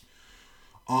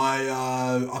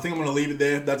 I think I'm gonna leave it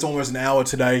there. That's almost an hour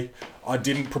today. I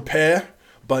didn't prepare,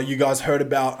 but you guys heard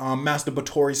about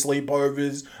masturbatory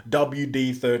sleepovers,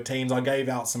 WD-13s. I gave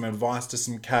out some advice to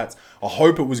some cats. I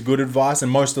hope it was good advice, and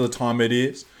most of the time it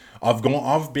is. I've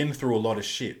been through a lot of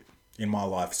shit in my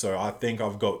life, so I think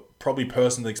I've got probably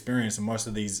personal experience in most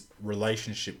of these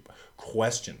relationship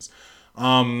questions.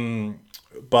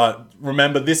 But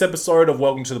remember, this episode of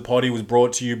Welcome to the Potty was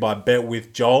brought to you by Bet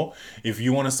with Joel. If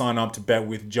you want to sign up to Bet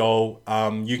with Joel,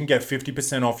 you can get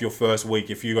 50% off your first week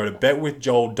if you go to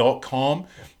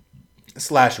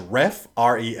betwithjoel.com/ref,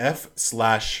 REF,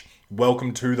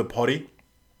 /welcome to the potty.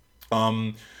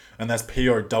 And that's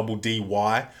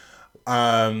PODDY.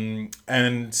 And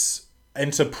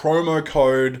enter promo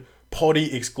code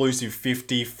potty exclusive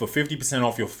 50 for 50%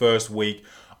 off your first week.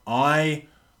 I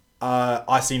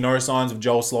see no signs of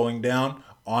Joel slowing down.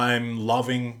 I'm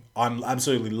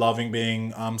absolutely loving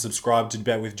being subscribed to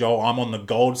Bet with Joel. I'm on the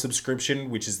gold subscription,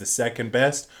 which is the second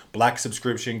best. Black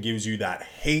subscription gives you that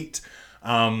heat.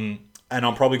 And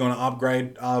I'm probably going to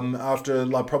upgrade after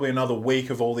like probably another week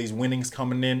of all these winnings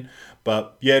coming in.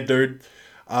 But yeah, dude,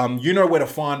 you know where to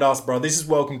find us, bro. This is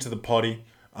Welcome to the Potty.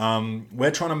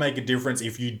 We're trying to make a difference.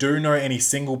 If you do know any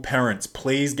single parents,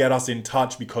 please get us in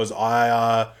touch, because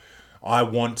I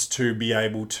want to be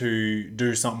able to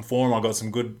do something for them. I got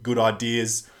some good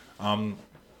ideas.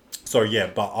 So yeah,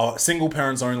 but single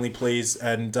parents only, please,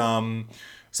 and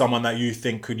someone that you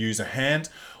think could use a hand.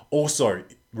 Also,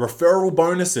 referral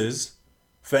bonuses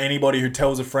for anybody who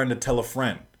tells a friend to tell a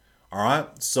friend. All right.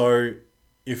 So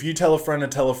if you tell a friend to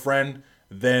tell a friend,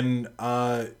 then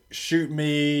shoot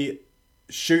me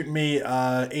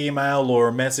email or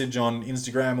a message on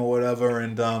Instagram or whatever,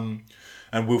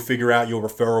 and we'll figure out your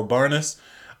referral bonus.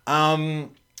 And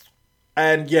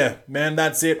yeah, man,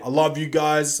 that's it. I love you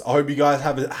guys. I hope you guys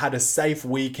have had a safe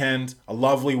weekend, a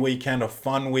lovely weekend, a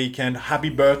fun weekend. Happy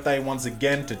birthday once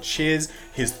again to Chiz,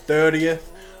 his 30th.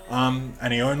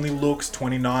 And he only looks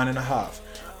 29 and a half.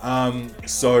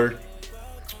 So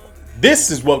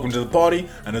this is Welcome to the Party.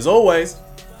 And as always,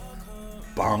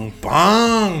 bang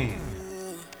bang.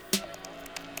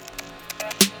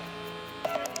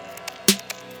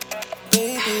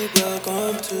 Baby,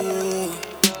 welcome to